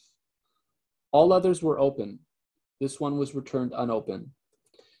wife. All others were open. This one was returned unopened.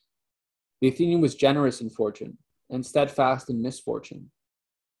 The Athenian was generous in fortune and steadfast in misfortune.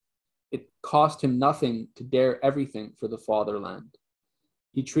 It cost him nothing to dare everything for the fatherland.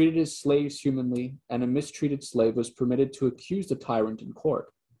 He treated his slaves humanly, and a mistreated slave was permitted to accuse the tyrant in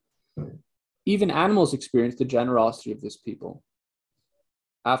court. Even animals experienced the generosity of this people.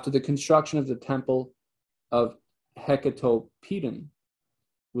 After the construction of the temple of Hecatopeton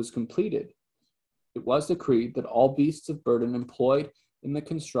was completed, it was decreed that all beasts of burden employed in the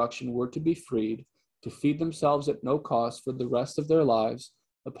construction were to be freed to feed themselves at no cost for the rest of their lives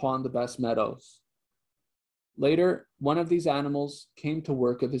upon the best meadows. Later, one of these animals came to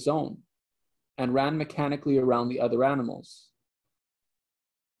work of his own and ran mechanically around the other animals.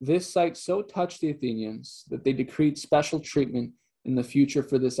 This sight so touched the Athenians that they decreed special treatment in the future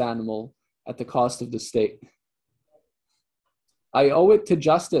for this animal at the cost of the state. I owe it to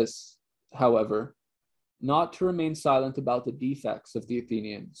justice, however, not to remain silent about the defects of the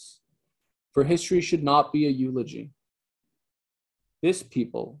Athenians, for history should not be a eulogy. This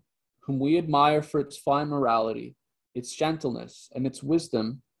people, whom we admire for its fine morality, its gentleness, and its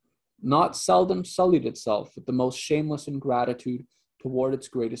wisdom, not seldom sullied itself with the most shameless ingratitude toward its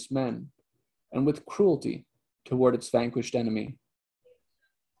greatest men, and with cruelty toward its vanquished enemy.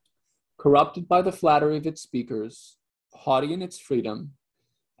 Corrupted by the flattery of its speakers, haughty in its freedom,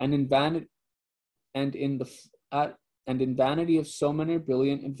 and in vanity of so many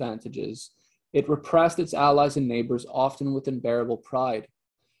brilliant advantages, it repressed its allies and neighbors often with unbearable pride,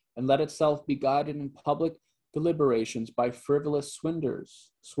 and let itself be guided in public deliberations by frivolous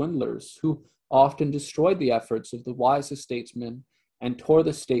swindlers who often destroyed the efforts of the wisest statesmen and tore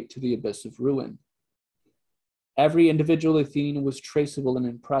the state to the abyss of ruin. Every individual Athenian was traceable and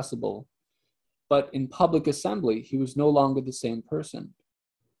impressible, but in public assembly, he was no longer the same person.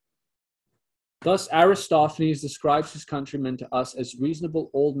 Thus, Aristophanes describes his countrymen to us as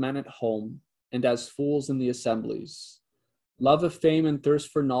reasonable old men at home and as fools in the assemblies. Love of fame and thirst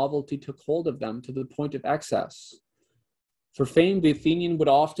for novelty took hold of them to the point of excess. For fame, the Athenian would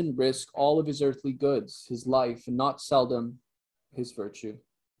often risk all of his earthly goods, his life, and not seldom his virtue.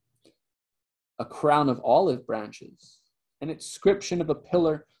 A crown of olive branches, an inscription of a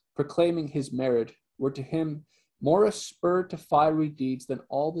pillar proclaiming his merit, were to him more a spur to fiery deeds than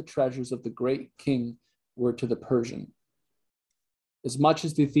all the treasures of the great king were to the Persian. As much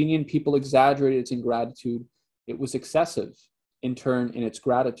as the Athenian people exaggerated its ingratitude, it was excessive, in turn, in its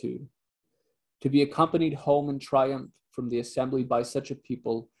gratitude. To be accompanied home in triumph from the assembly by such a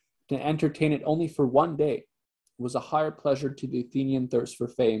people, to entertain it only for one day, was a higher pleasure to the Athenian thirst for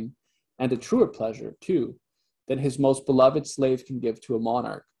fame, and a truer pleasure, too, than his most beloved slave can give to a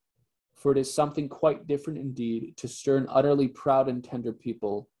monarch. For it is something quite different indeed to stir an utterly proud and tender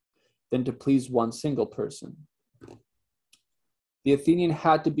people than to please one single person. The Athenian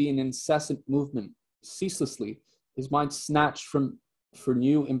had to be in incessant movement, ceaselessly, his mind snatched for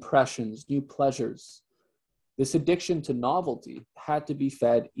new impressions, new pleasures. This addiction to novelty had to be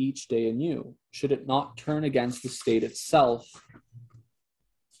fed each day anew, should it not turn against the state itself.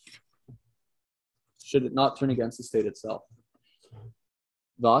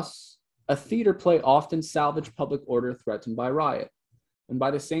 Thus, a theater play often salvaged public order threatened by riot, and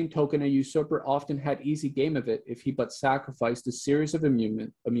by the same token, a usurper often had easy game of it if he but sacrificed a series of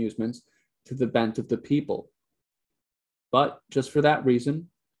amusements to the bent of the people. But, just for that reason,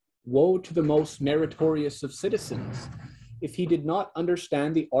 woe to the most meritorious of citizens if he did not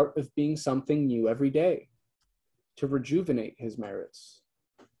understand the art of being something new every day, to rejuvenate his merits.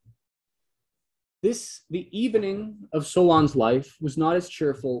 The evening of Solon's life was not as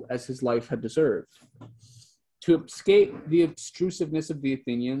cheerful as his life had deserved. To escape the obtrusiveness of the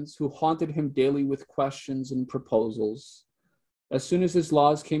Athenians, who haunted him daily with questions and proposals, as soon as his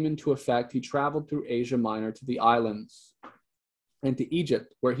laws came into effect, he traveled through Asia Minor to the islands and to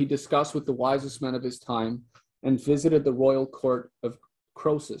Egypt, where he discussed with the wisest men of his time and visited the royal court of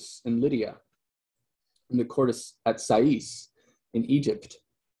Croesus in Lydia, and the court at Sais in Egypt.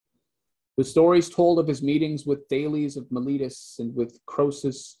 The stories told of his meetings with Thales of Miletus and with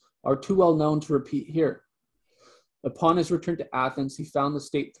Croesus are too well known to repeat here. Upon his return to Athens, he found the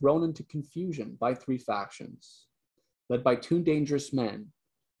state thrown into confusion by three factions, led by two dangerous men,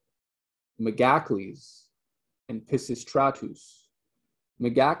 Megacles and Pisistratus.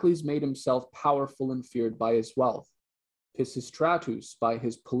 Megacles made himself powerful and feared by his wealth, Pisistratus by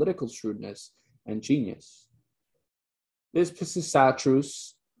his political shrewdness and genius. This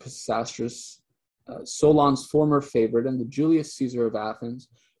Pisistratus, Solon's former favorite and the Julius Caesar of Athens,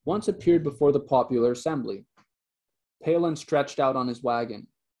 once appeared before the popular assembly, pale and stretched out on his wagon,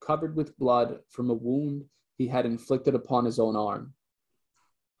 covered with blood from a wound he had inflicted upon his own arm.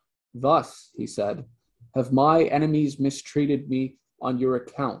 "Thus," he said, "have my enemies mistreated me on your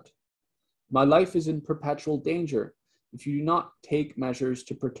account. My life is in perpetual danger if you do not take measures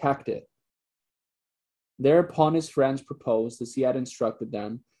to protect it." Thereupon his friends proposed, as he had instructed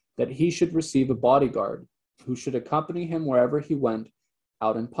them, that he should receive a bodyguard who should accompany him wherever he went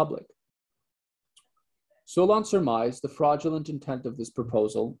out in public. Solon surmised the fraudulent intent of this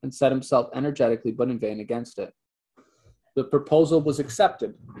proposal and set himself energetically but in vain against it. The proposal was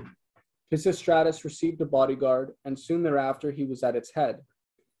accepted. Pisistratus received a bodyguard, and soon thereafter he was at its head.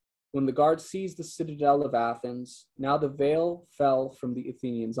 When the guard seized the citadel of Athens, now the veil fell from the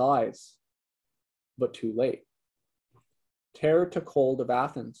Athenians' eyes, but too late. Terror took hold of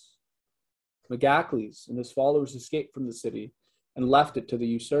Athens. Megacles and his followers escaped from the city and left it to the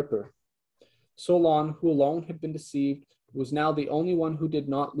usurper. Solon, who alone had been deceived, was now the only one who did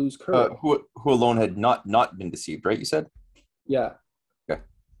not lose courage. Who alone had not been deceived, right? You said? Yeah. Okay.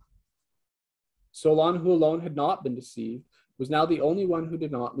 Solon, who alone had not been deceived, was now the only one who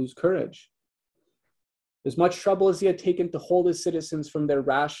did not lose courage. As much trouble as he had taken to hold his citizens from their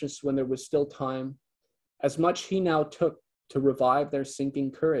rashness when there was still time, as much he now took to revive their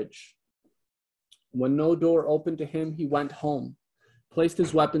sinking courage. When no door opened to him, he went home, placed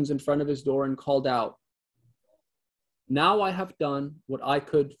his weapons in front of his door, and called out, "Now I have done what I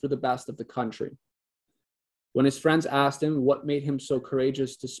could for the best of the country." When his friends asked him what made him so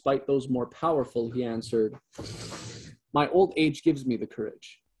courageous despite those more powerful, he answered, "My old age gives me the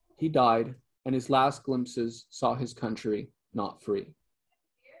courage. He died, and his last glimpses saw his country not free.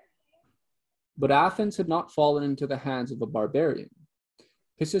 But Athens had not fallen into the hands of a barbarian.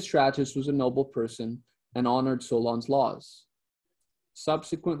 Pisistratus was a noble person and honored Solon's laws.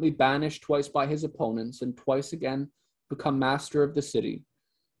 Subsequently banished twice by his opponents and twice again become master of the city,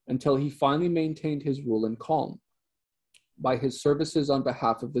 until he finally maintained his rule in calm by his services on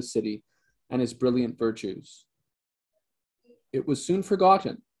behalf of the city and his brilliant virtues. It was soon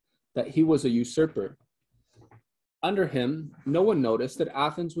forgotten that he was a usurper. Under him, no one noticed that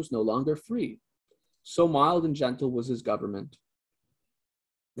Athens was no longer free. So mild and gentle was his government.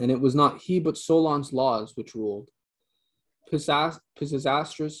 And it was not he but Solon's laws which ruled.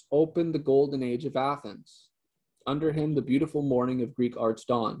 Pisistratus opened the golden age of Athens. Under him, the beautiful morning of Greek arts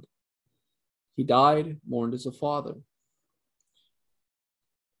dawned. He died, mourned as a father.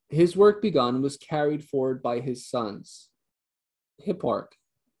 His work begun was carried forward by his sons, Hipparch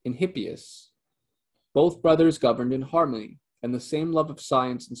and Hippias. Both brothers governed in harmony, and the same love of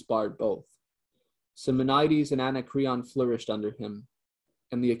science inspired both. Simonides and Anacreon flourished under him,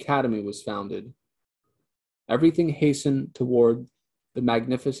 and the academy was founded. Everything hastened toward the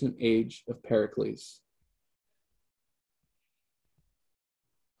magnificent age of Pericles.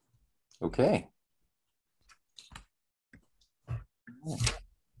 Okay.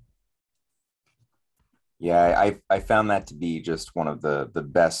 Yeah, I found that to be just one of the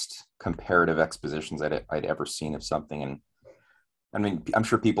best comparative expositions I'd ever seen of something. And I mean, I'm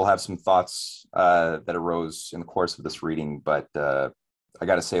sure people have some thoughts that arose in the course of this reading, but I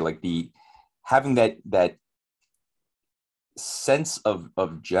got to say, like, having that sense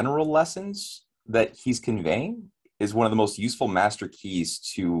of general lessons that he's conveying is one of the most useful master keys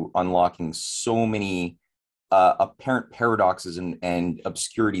to unlocking so many apparent paradoxes and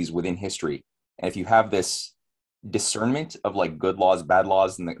obscurities within history. And if you have this discernment of like good laws, bad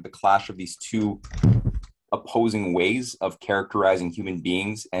laws, and the clash of these two opposing ways of characterizing human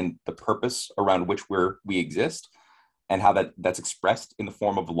beings and the purpose around which we exist, and how that's expressed in the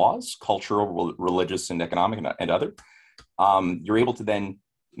form of laws, cultural, religious, and economic, and other, you're able to then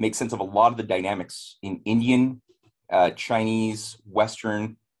make sense of a lot of the dynamics in Indian, Chinese,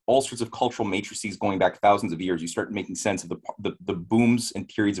 Western, all sorts of cultural matrices going back thousands of years. You start making sense of the booms and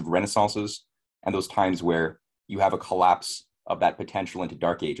periods of renaissances and those times where you have a collapse of that potential into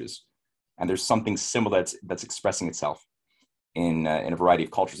dark ages. And there's something similar that's expressing itself in a variety of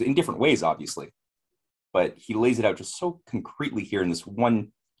cultures in different ways, obviously. But he lays it out just so concretely here in this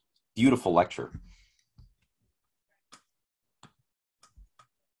one beautiful lecture.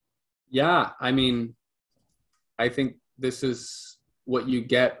 Yeah, I mean, I think this is what you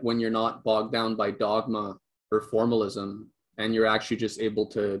get when you're not bogged down by dogma or formalism, and you're actually just able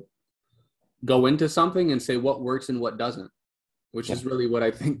to go into something and say what works and what doesn't, which is really what I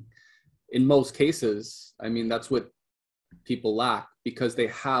think in most cases, I mean, that's what people lack, because they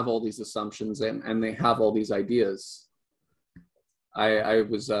have all these assumptions and they have all these ideas. I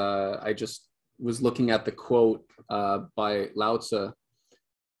just was looking at the quote by Lao Tzu.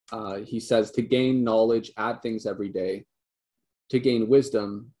 He says, to gain knowledge, add things every day. To gain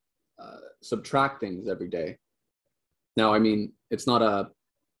wisdom, subtract things every day. Now, I mean, it's not a...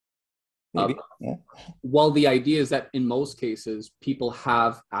 Well, the idea is that in most cases, people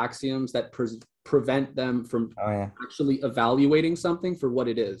have axioms that prevent them from actually evaluating something for what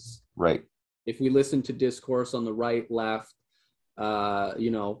it is. Right. If we listen to discourse on the right, left, or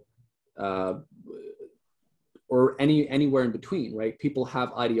anywhere in between, right? People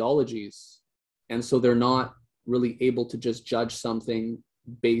have ideologies, and so they're not really able to just judge something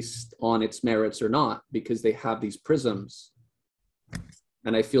based on its merits or not, because they have these prisms.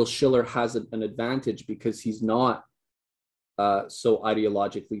 And I feel Schiller has an advantage because he's not so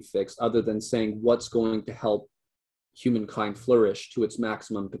ideologically fixed, other than saying what's going to help humankind flourish to its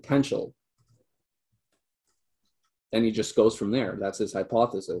maximum potential. And he just goes from there. That's his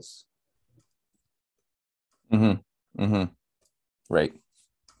hypothesis. Mm-hmm. Mm-hmm. Right.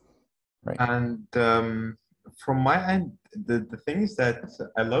 Right. And from my end, the thing is that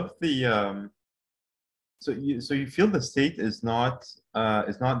I love the so you feel the state is not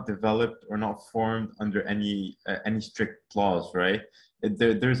developed or not formed under any strict laws, right?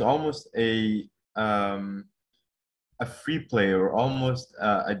 There's almost a free play, or almost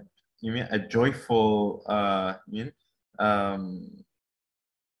a joyful how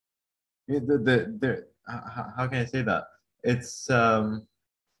can I say that? It's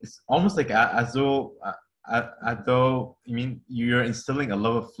almost like as though you're instilling a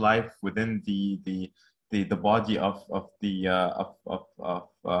love of life within the body of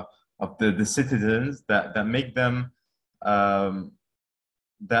the citizens that make them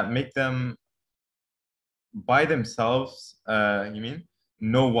that make them by themselves, you mean,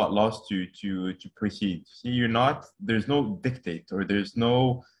 know what laws to proceed. See, there's no dictate, or there's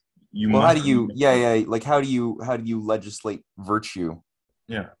no, you Well, how must. do you, like how do you legislate virtue?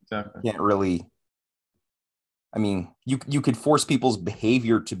 Yeah, exactly. Can't really. I mean, you could force people's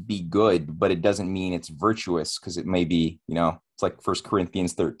behavior to be good, but it doesn't mean it's virtuous, because it may be, it's like 1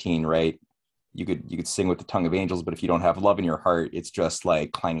 Corinthians 13, right? You could sing with the tongue of angels, but if you don't have love in your heart, it's just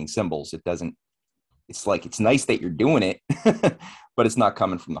like clanging cymbals. It doesn't. It's like, it's nice that you're doing it, but it's not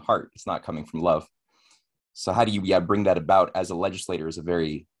coming from the heart. It's not coming from love. So how do you bring that about as a legislator is a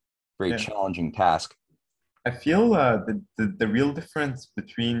very, very challenging task. I feel the real difference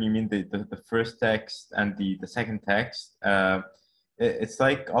between, you mean, the first text and the second text, it's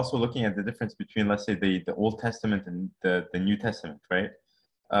like also looking at the difference between, let's say, the Old Testament and the New Testament, right?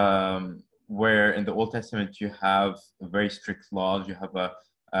 Where in the Old Testament you have very strict laws, you have a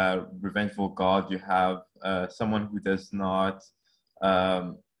revengeful God, you have someone who does not,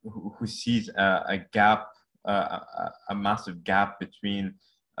 who sees a gap, a massive gap between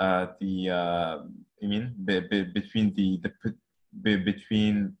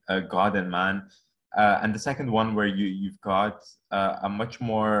between God and man, and the second one where you've got a much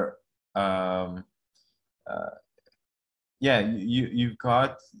more you've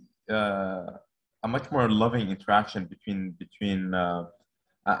got a much more loving interaction between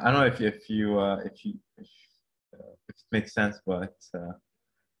I don't know if it makes sense, but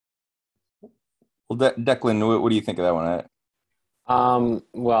Well, Declan, what do you think of that one?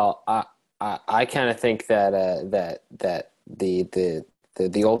 Well, I kind of think that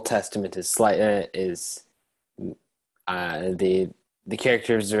the Old Testament is the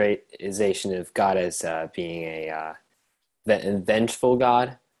characterization of God as being a vengeful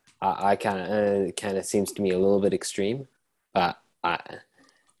God. I kind of seems to me a little bit extreme, but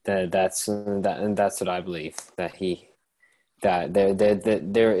that's what I believe, that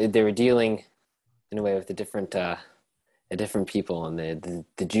they were dealing in a way with a different people, and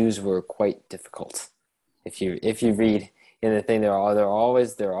the Jews were quite difficult. If you read in the thing, they're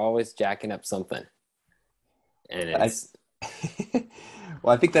always jacking up something, and it's.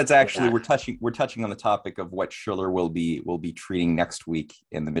 Well, I think that's actually we're touching on the topic of what Schiller will be treating next week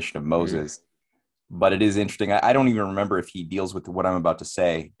in the Mission of Moses. But it is interesting. I don't even remember if he deals with what I'm about to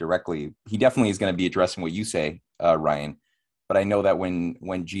say directly. He definitely is going to be addressing what you say, Ryan. But I know that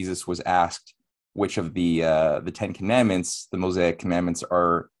when Jesus was asked which of the Ten Commandments, the Mosaic commandments,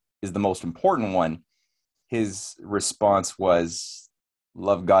 is the most important one, his response was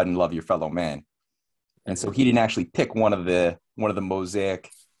love God and love your fellow man. And so he didn't actually pick one of the Mosaic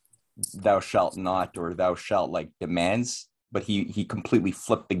thou shalt not or thou shalt like demands, but he completely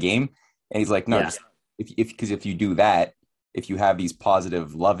flipped the game, and he's like, no, just if you do that, if you have these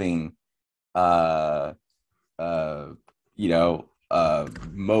positive, loving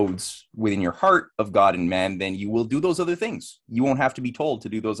modes within your heart of God and man, then you will do those other things. You won't have to be told to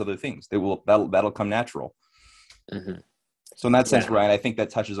do those other things. That'll come natural. Mm-hmm. So in that sense, Ryan, I think that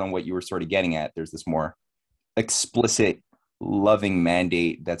touches on what you were sort of getting at. There's this more explicit, loving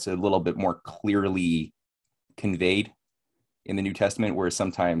mandate that's a little bit more clearly conveyed in the New Testament, where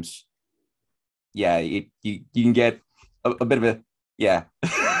sometimes, you can get a bit of a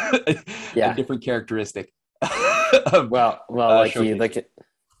a different characteristic. Like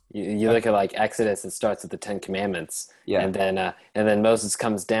you look at like Exodus, it starts with the Ten Commandments, and then Moses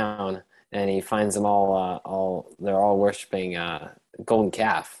comes down and he finds them they're all worshiping golden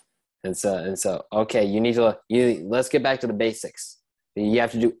calf, and so okay, let's get back to the basics. You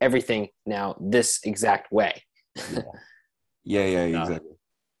have to do everything now this exact way. Exactly.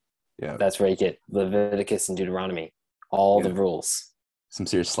 Yeah, that's where you get Leviticus and Deuteronomy, all the rules. Some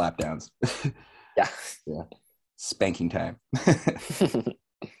serious slapdowns. Yeah. Spanking time.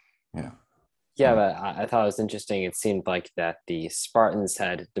 But I thought it was interesting. It seemed like that the Spartans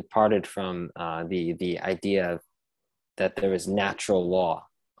had departed from the idea that there was natural law,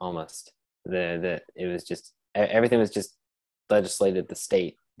 almost. That it was just everything was just legislated, the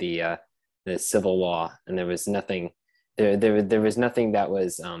state, the civil law, and there was nothing. There was nothing that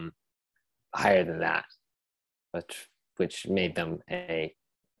was higher than that, which made them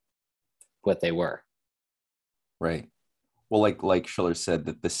what they were. Right. Well, like Schiller said,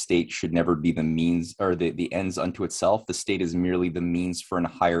 that the state should never be the means or the ends unto itself. The state is merely the means for a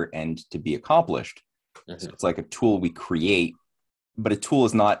higher end to be accomplished. Mm-hmm. So it's like a tool we create, but a tool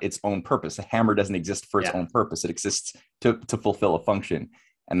is not its own purpose. A hammer doesn't exist for its own purpose. It exists to fulfill a function.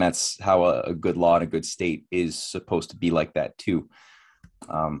 And that's how a good law and a good state is supposed to be like that too,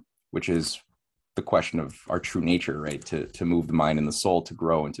 which is the question of our true nature, right? To move the mind and the soul to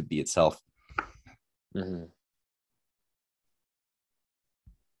grow and to be itself. Mm-hmm.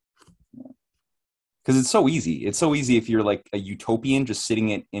 Because it's so easy. It's so easy if you're like a utopian just sitting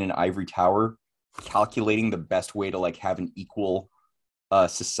in an ivory tower, calculating the best way to like have an equal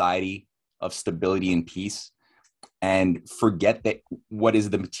society of stability and peace, and forget that what is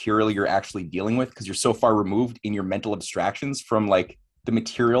the material you're actually dealing with, because you're so far removed in your mental abstractions from like the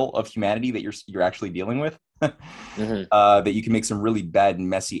material of humanity that you're actually dealing with. Mm-hmm. That you can make some really bad and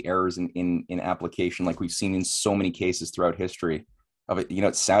messy errors in application, like we've seen in so many cases throughout history. Of it,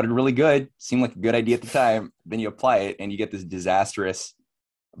 it sounded really good, seemed like a good idea at the time. Then you apply it, and you get this disastrous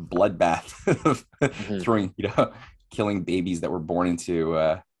bloodbath of Mm-hmm. throwing, killing babies that were born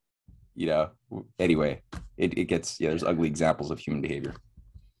into, Anyway, it gets there's ugly examples of human behavior.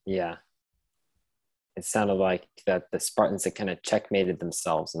 Yeah. It sounded like that the Spartans had kind of checkmated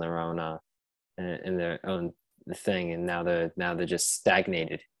themselves in their own thing, and now they're just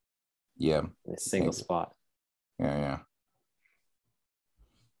stagnated. Yeah. In a single spot. Yeah.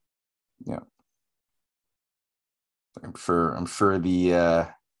 I'm sure the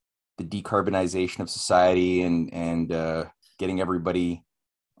decarbonization of society and getting everybody,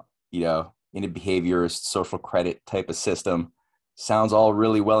 in a behaviorist social credit type of system sounds all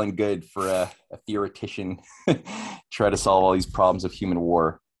really well and good for a theoretician try to solve all these problems of human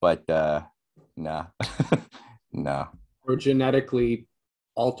war, but nah. Nah. Or genetically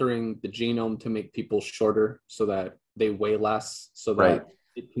altering the genome to make people shorter so that they weigh less, so that Right.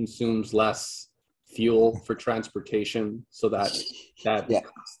 it consumes less fuel for transportation, so that Yeah.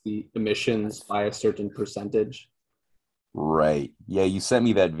 cuts the emissions by a certain percentage. Right. Yeah, you sent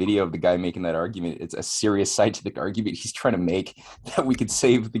me that video of the guy making that argument. It's a serious scientific argument he's trying to make, that we could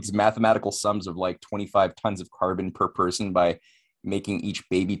save these mathematical sums of like 25 tons of carbon per person by making each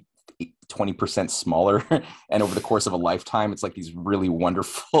baby 20% smaller. And over the course of a lifetime, it's like these really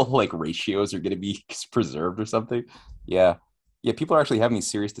wonderful like ratios are going to be preserved or something. Yeah. Yeah, people are actually having these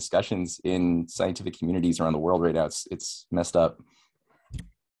serious discussions in scientific communities around the world right now. It's messed up.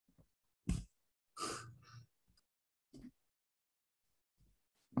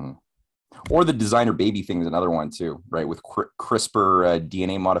 Or the designer baby thing is another one too, right? With CRISPR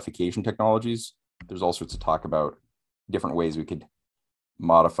DNA modification technologies, there's all sorts of talk about different ways we could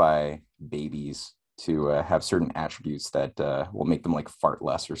modify babies to have certain attributes that will make them like fart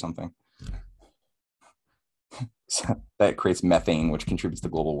less or something. So that creates methane, which contributes to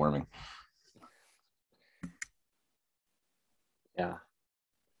global warming.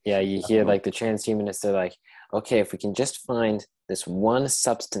 Yeah, you hear like the transhumanists are like, okay, if we can just find this one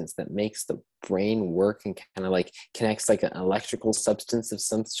substance that makes the brain work and kind of like connects like an electrical substance of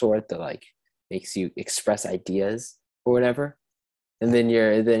some sort that like makes you express ideas or whatever, and then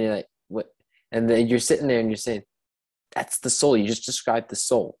you're like, what? And then you're sitting there and you're saying, that's the soul. You just described the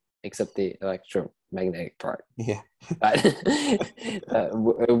soul, except the electromagnetic part. Yeah.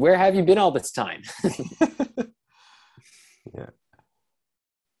 Where have you been all this time?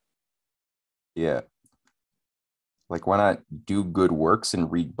 Yeah. Like, why not do good works and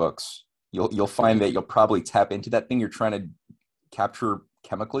read books? You'll find that you'll probably tap into that thing you're trying to capture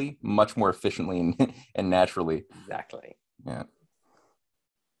chemically much more efficiently and naturally. Exactly. Yeah.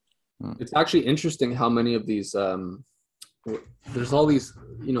 It's actually interesting how many of these there's all these,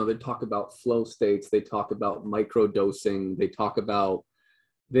 they talk about flow states, they talk about microdosing, they talk about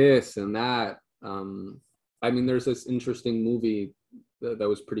this and that. There's this interesting movie that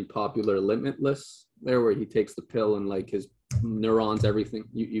was pretty popular, Limitless, there, where he takes the pill and like his neurons, everything.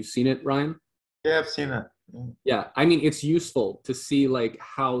 You've seen it, Ryan? Yeah, I've seen it. Yeah, it's useful to see like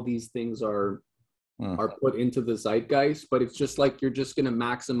how these things are put into the zeitgeist, but it's just like you're just going to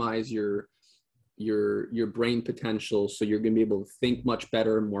maximize your brain potential, so you're going to be able to think much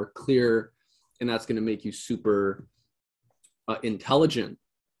better, more clear, and that's going to make you super intelligent.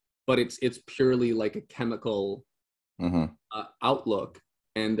 But it's purely like a chemical outlook,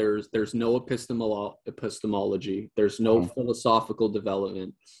 and there's no epistemology, there's no philosophical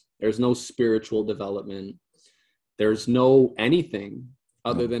development, there's no spiritual development, there's no anything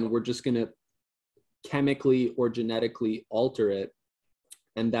other than we're just going to chemically or genetically alter it,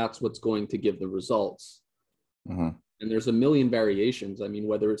 and that's what's going to give the results. And there's a million variations.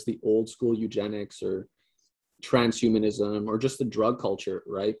 Whether it's the old school eugenics or transhumanism or just the drug culture,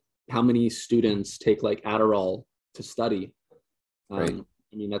 right? How many students take like Adderall to study? Right.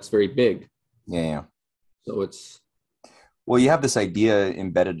 That's very big. Yeah. So well, you have this idea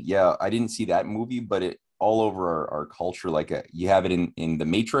embedded. Yeah, I didn't see that movie, but it all over our culture. Like you have it in the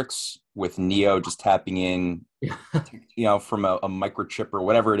Matrix with Neo just tapping in, from a microchip or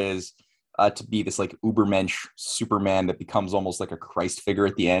whatever it is, to be this like Ubermensch Superman that becomes almost like a Christ figure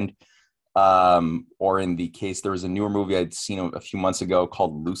at the end. Or in the case, there was a newer movie I'd seen a few months ago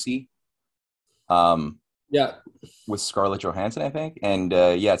called Lucy. Yeah. With Scarlett Johansson, I think. And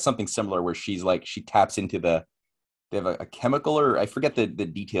yeah, it's something similar where she's like, she taps into they have a chemical, or I forget the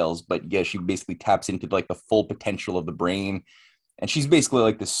details, but yeah, she basically taps into like the full potential of the brain. And she's basically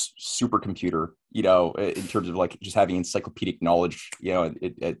like this supercomputer, you know, in terms of like just having encyclopedic knowledge, you know,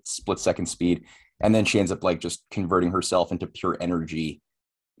 at split second speed. And then she ends up like just converting herself into pure energy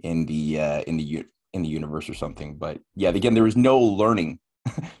in the universe or something. But yeah, again, there was no learning.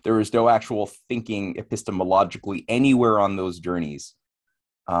 There was no actual thinking epistemologically anywhere on those journeys.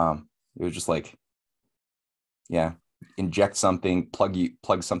 It was just like, yeah, inject something,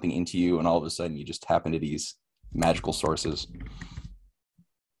 plug something into you, and all of a sudden you just tap into these magical sources.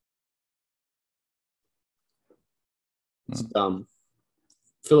 It's dumb.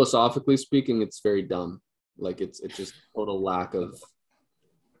 Philosophically speaking, it's very dumb. Like it's just total lack of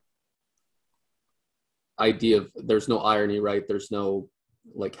idea of, there's no irony, right? There's no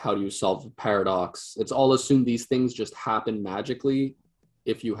like, how do you solve a paradox? It's all assumed these things just happen magically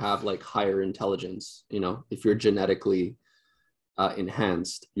if you have like higher intelligence, you know, if you're genetically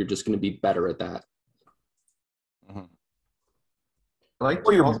enhanced, you're just going to be better at that. Mm-hmm. I like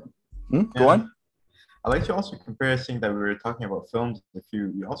to also, Go on. I like to also compare a thing that we were talking about films. If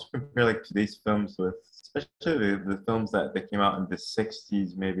you also compare like today's films with, especially the films that came out in the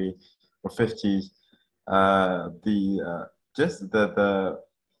 60s maybe or 50s, I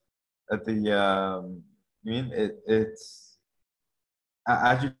mean it's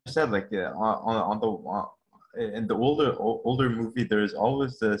as you said, like in the older movie, there's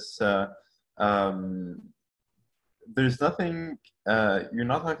always this there's nothing you're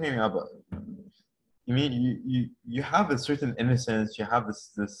not talking about. You mean you have a certain innocence, you have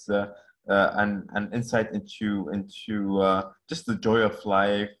this an insight into just the joy of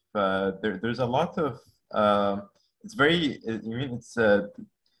life. There's a lot of it's very, I mean, it's the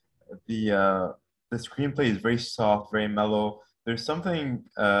screenplay is very soft, very mellow. There's something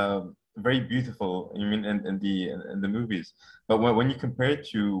very beautiful, I mean, in the movies. But when you compare it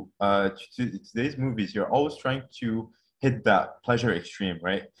to today's movies, you're always trying to hit that pleasure extreme,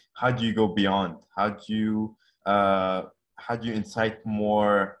 right? How do you go beyond? How do you incite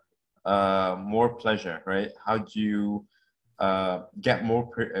more pleasure, right? How do you get more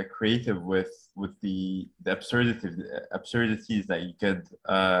creative with the absurdities that you could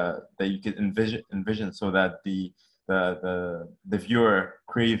envision, so that the viewer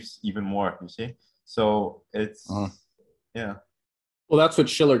craves even more, you see? So it's yeah. Well, that's what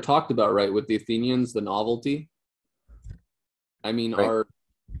Schiller talked about, right? With the Athenians, the novelty. I mean, Right.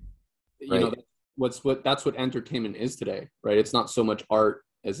 you know, that's what entertainment is today, right? It's not so much art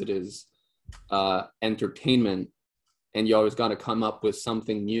as it is entertainment, and you always got to come up with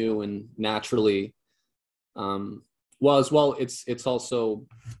something new and naturally. Well, as well, it's also,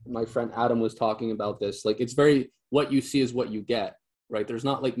 my friend Adam was talking about this. Like, it's very, what you see is what you get, right? There's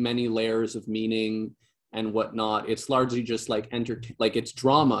not like many layers of meaning and whatnot. It's largely just like like it's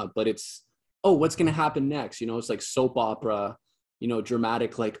drama, but it's, oh, what's going to happen next? You know, it's like soap opera, you know,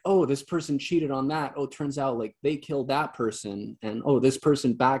 dramatic, like, oh, this person cheated on that. Oh, turns out like they killed that person. And oh, this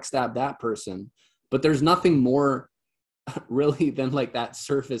person backstabbed that person. But there's nothing more really than like that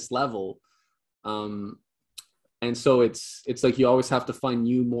surface level. And so it's like you always have to find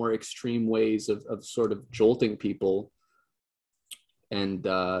new, more extreme ways of sort of jolting people. And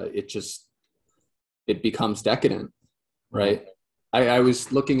it becomes decadent, right? I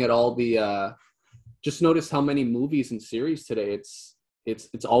was looking at all the, just notice how many movies and series today,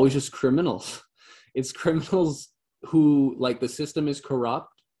 it's always just criminals. It's criminals who, like, the system is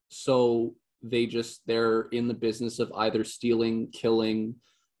corrupt. So they're in the business of either stealing, killing,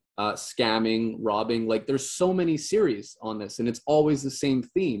 scamming, robbing. Like, there's so many series on this, and it's always the same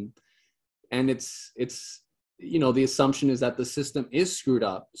theme. And it's, you know, the assumption is that the system is screwed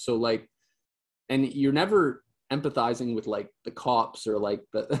up. So like, and you're never empathizing with like the cops or like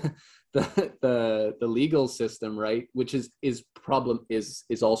the legal system, right? Which is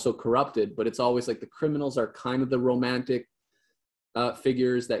also corrupted, but it's always like the criminals are kind of the romantic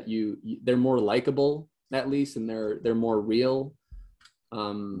figures that they're more likable, at least, and they're more real.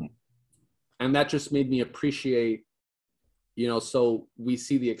 And that just made me appreciate, you know, so we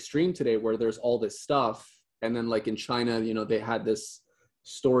see the extreme today where there's all this stuff. And then like in China, you know, they had this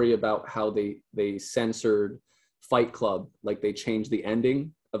story about how they censored Fight Club. Like, they changed the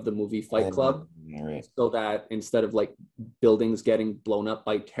ending of the movie Fight Club, right, so that instead of like buildings getting blown up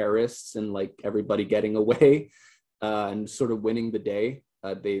by terrorists and like everybody getting away and sort of winning the day,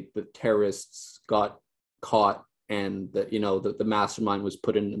 the terrorists got caught, and the mastermind was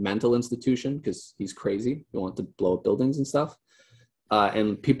put in a mental institution because he's crazy. He wanted to blow up buildings and stuff.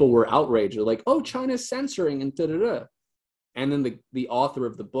 And people were outraged. They're like, "Oh, China's censoring," and da-da-da. And then the author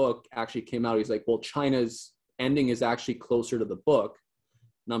of the book actually came out. He's like, "Well, China's ending is actually closer to the book,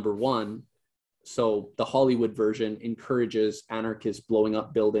 number one. So the Hollywood version encourages anarchists blowing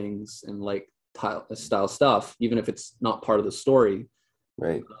up buildings and like style stuff, even if it's not part of the story."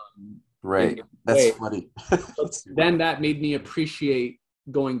 Right. Right. That's funny. Then that made me appreciate,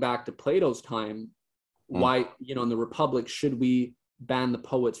 going back to Plato's time, why, in the Republic, should we ban the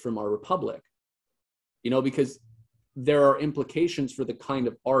poets from our Republic? Because there are implications for the kind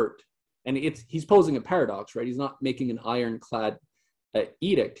of art. And he's posing a paradox, right? He's not making an ironclad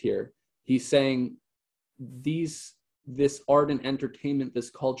edict here. He's saying this art and entertainment, this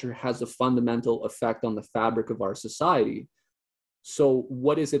culture has a fundamental effect on the fabric of our society. So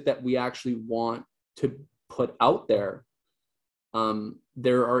what is it that we actually want to put out there?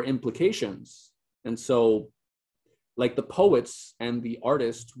 There are implications. And so like the poets and the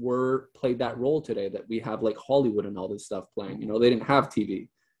artists played that role today, that we have like Hollywood and all this stuff playing. They didn't have TV.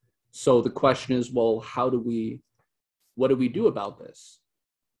 So the question is, well, what do we do about this?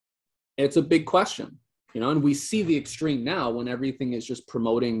 It's a big question, and we see the extreme now when everything is just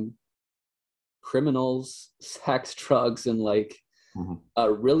promoting criminals, sex, drugs, and like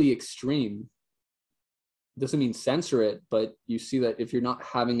really extreme. Doesn't mean censor it, but you see that if you're not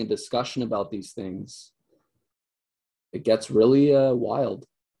having a discussion about these things, it gets really wild.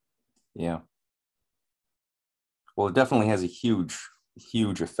 Yeah. Well, it definitely has a huge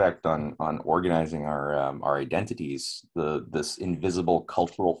effect on organizing our identities. This invisible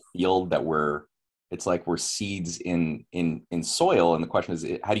cultural field that it's like we're seeds in soil, and the question is,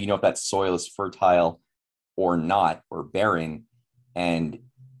 how do you know if that soil is fertile or not, or barren? And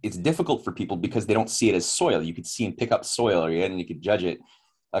it's difficult for people because they don't see it as soil. You could see and pick up soil, and you could judge it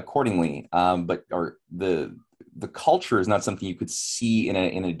accordingly. But the culture is not something you could see in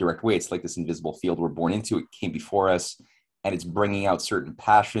a direct way. It's like this invisible field we're born into. It came before us, and it's bringing out certain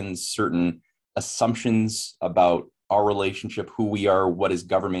passions, certain assumptions about our relationship, who we are, what is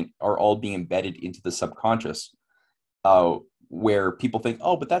government, are all being embedded into the subconscious, where people think,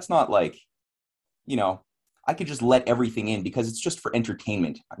 oh, but that's not like, I could just let everything in because it's just for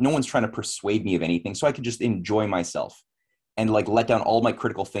entertainment. No one's trying to persuade me of anything, so I could just enjoy myself and like let down all my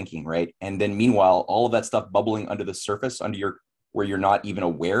critical thinking, right? And then meanwhile, all of that stuff bubbling under the surface, where you're not even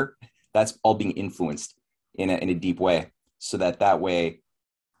aware, that's all being influenced in a deep way, so that way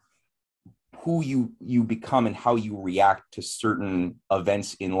who you become and how you react to certain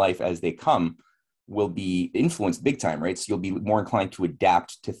events in life as they come will be influenced big time, right? So you'll be more inclined to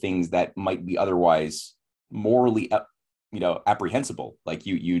adapt to things that might be otherwise morally apprehensible. Like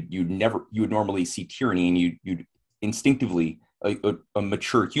you would normally see tyranny, and you'd instinctively, a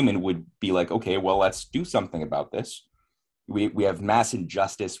mature human would be like, okay, well, let's do something about this. We have mass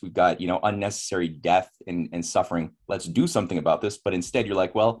injustice. We've got, unnecessary death and suffering. Let's do something about this. But instead you're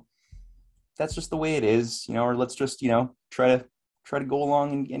like, well, that's just the way it is, or let's just, try to go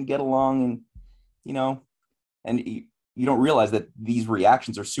along and get along, and, and you don't realize that these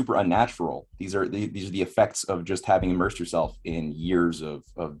reactions are super unnatural. These are the effects of just having immersed yourself in years of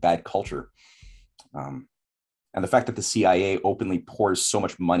bad culture. And the fact that the CIA openly pours so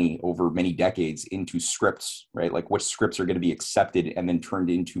much money over many decades into scripts, right? Like which scripts are going to be accepted and then turned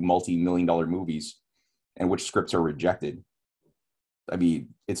into multi-million-dollar movies, and which scripts are rejected. I mean,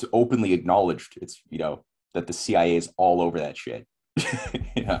 it's openly acknowledged. It's, that the CIA is all over that shit.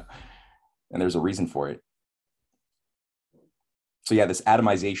 And there's a reason for it. So yeah, this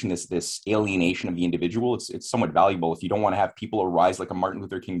atomization, this alienation of the individual, it's somewhat valuable. If you don't want to have people arise like a Martin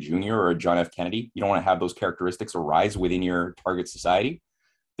Luther King Jr. or a John F. Kennedy, you don't want to have those characteristics arise within your target society.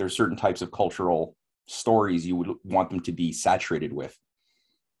 There's certain types of cultural stories you would want them to be saturated with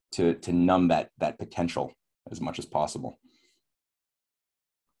to numb that potential as much as possible.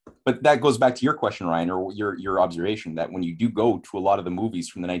 But that goes back to your question, Ryan, or your observation that when you do go to a lot of the movies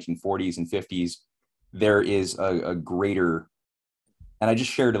from the 1940s and 50s, there is a greater. And I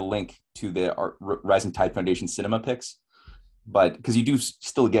just shared a link to the Rising Tide Foundation cinema picks, but because you do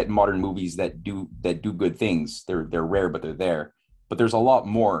still get modern movies that do good things. They're rare, but they're there. But there's a lot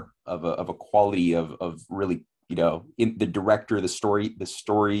more of a quality of really, in the director, the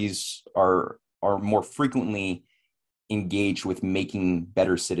stories are more frequently engaged with making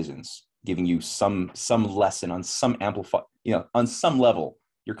better citizens, giving you some lesson on some on some level.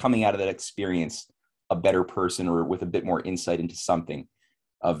 You're coming out of that experience a better person, or with a bit more insight into something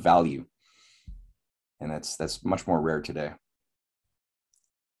of value. And that's much more rare today.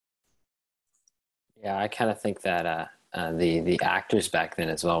 Yeah, I kind of think that the actors back then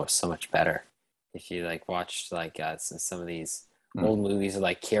as well were so much better. If you like watched like some of these Hmm. old movies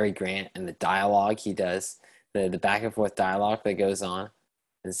like Cary Grant and the dialogue he does, the back and forth dialogue that goes on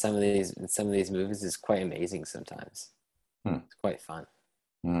in some of these movies is quite amazing sometimes. Hmm. It's quite fun.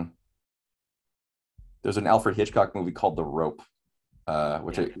 Hmm. There's an Alfred Hitchcock movie called The Rope,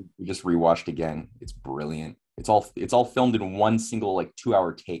 which Yeah. we just rewatched again. It's brilliant. It's all filmed in one single like 2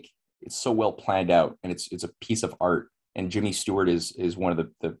 hour take. It's so well planned out, and it's a piece of art. And Jimmy Stewart is one of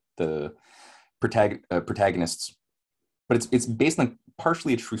the protagonists. But it's based on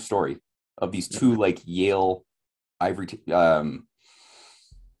partially a true story of these two like Yale ivory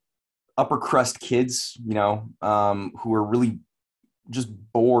upper crust kids, who are really just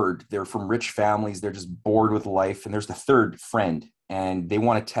bored. They're from rich families. They're just bored with life. And there's the third friend, and they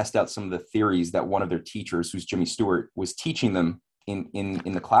want to test out some of the theories that one of their teachers, who's Jimmy Stewart, was teaching them in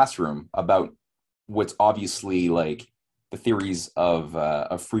the classroom about what's obviously like the theories of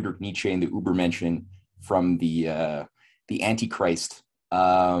Friedrich Nietzsche and the Übermenschen from the Antichrist,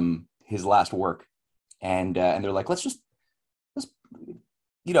 his last work, and they're like, let's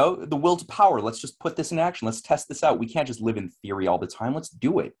the will to power. Let's just put this in action. Let's test this out. We can't just live in theory all the time. Let's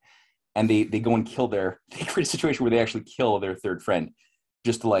do it. And they go and they create a situation where they actually kill their third friend,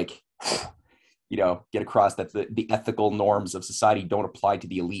 just to like, get across that the ethical norms of society don't apply to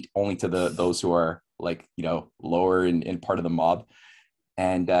the elite, only to those who are like, lower in part of the mob.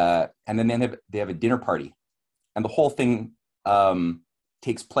 And then they have a dinner party, and the whole thing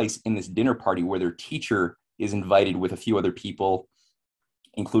takes place in this dinner party where their teacher is invited with a few other people,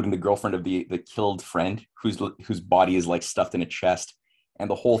 including the girlfriend of the killed friend, whose body is like stuffed in a chest. And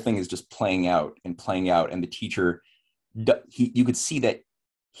the whole thing is just playing out and playing out. And the teacher, you could see that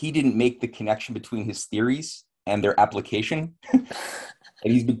he didn't make the connection between his theories and their application. And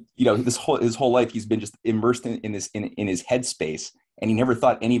he's been, his whole life, he's been just immersed in his headspace. And he never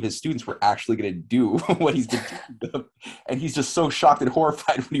thought any of his students were actually going to do what he's been teaching them. And he's just so shocked and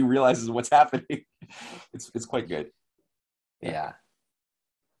horrified when he realizes what's happening. It's quite good. Yeah.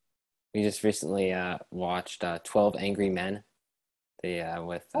 We just recently watched 12 Angry Men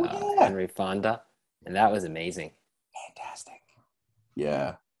with Henry Fonda, and that was amazing. Fantastic.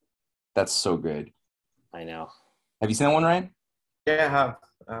 Yeah, that's so good. I know. Have you seen that one, Ryan? Yeah, I have.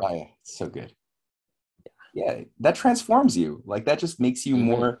 Oh, yeah, it's so good. Yeah, that transforms you. Like, that just makes you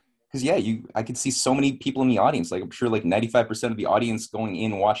more, because I could see so many people in the audience. Like, I'm sure like 95% of the audience going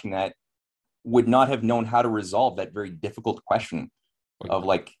in watching that would not have known how to resolve that very difficult question of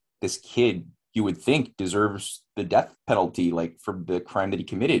like, this kid, you would think, deserves the death penalty, like, for the crime that he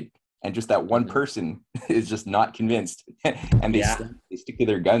committed. And just that one person is just not convinced. And they stick to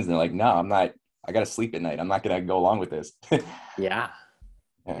their guns, and they're like, no, I'm not, I got to sleep at night. I'm not going to go along with this. Yeah.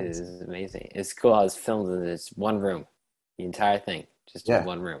 It is amazing. It's cool how it's filmed in this one room. The entire thing, just in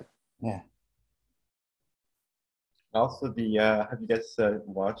one room. Yeah. Also, have you guys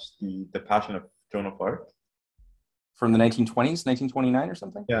watched the Passion of Joan of Arc? From the 1920s, 1929 or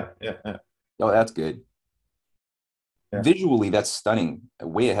something? Yeah. Oh, that's good. Yeah. Visually, that's stunning.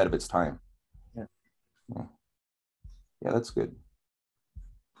 Way ahead of its time. Yeah, that's good.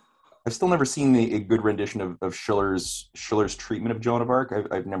 I've still never seen a good rendition of Schiller's treatment of Joan of Arc.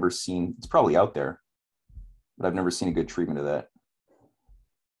 I've never seen. It's probably out there, but I've never seen a good treatment of that.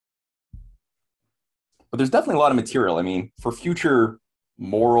 But there's definitely a lot of material. I mean, for future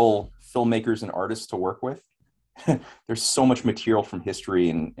moral filmmakers and artists to work with, there's so much material from history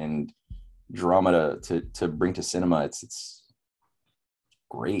and drama to bring to cinema. It's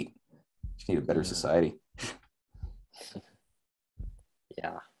great. Just need a better society.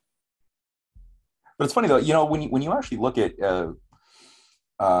 Yeah. But it's funny though, when you actually look at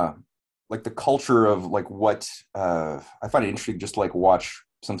like the culture of like what I find it interesting just to like watch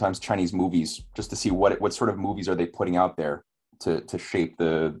sometimes Chinese movies just to see what sort of movies are they putting out there to shape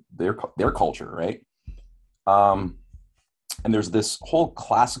their culture, right? And there's this whole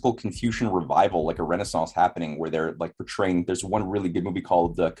classical Confucian revival, like a renaissance happening where they're like portraying, there's one really good movie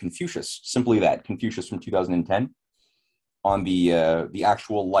called Confucius, simply that, Confucius from 2010, on the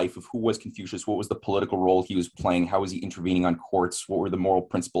actual life of who was Confucius, what was the political role he was playing, how was he intervening on courts, what were the moral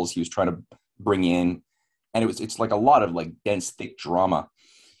principles he was trying to bring in. And it's like a lot of like dense, thick drama.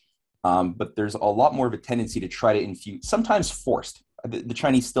 But there's a lot more of a tendency to try to infuse, sometimes forced. The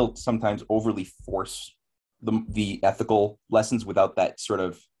Chinese still sometimes overly force the ethical lessons without that sort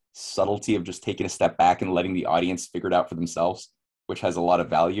of subtlety of just taking a step back and letting the audience figure it out for themselves, which has a lot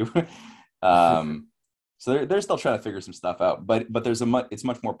of value. So they're still trying to figure some stuff out, but there's it's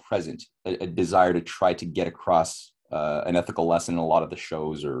much more present, a desire to try to get across an ethical lesson in a lot of the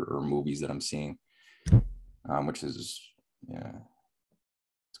shows or movies that I'm seeing. which is, yeah,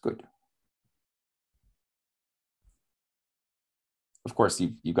 it's good. Of course,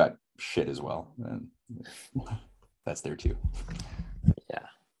 you've got shit as well. And that's there too. Yeah.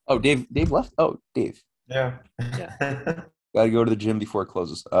 Oh, Dave left? Oh, Dave. Yeah. Yeah. Got to go to the gym before it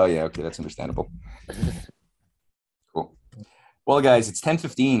closes. Oh, yeah. Okay, that's understandable. Cool. Well, guys, it's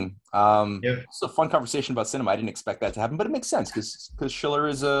 10:15. It's a fun conversation about cinema. I didn't expect that to happen, but it makes sense because Schiller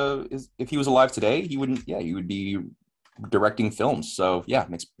is if he was alive today, he would be directing films. So yeah, it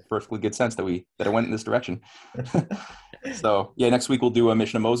makes perfectly good sense that I went in this direction. So yeah, next week we'll do a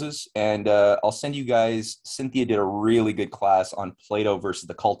Mission of Moses, and I'll send you guys. Cynthia did a really good class on Plato versus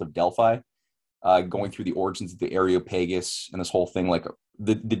the cult of Delphi. Going through the origins of the Areopagus and this whole thing, like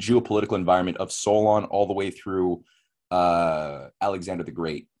the geopolitical environment of Solon all the way through Alexander the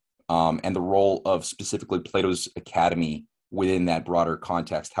Great, and the role of specifically Plato's Academy within that broader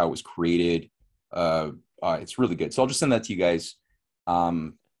context, how it was created. It's really good. So I'll just send that to you guys. I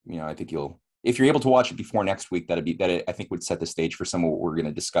think if you're able to watch it before next week, I think would set the stage for some of what we're going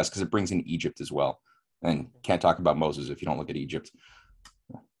to discuss, because it brings in Egypt as well. And can't talk about Moses if you don't look at Egypt.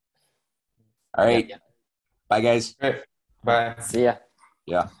 All right. Yeah. Bye, guys. Right. Bye. See ya.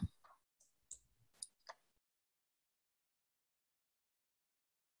 Yeah.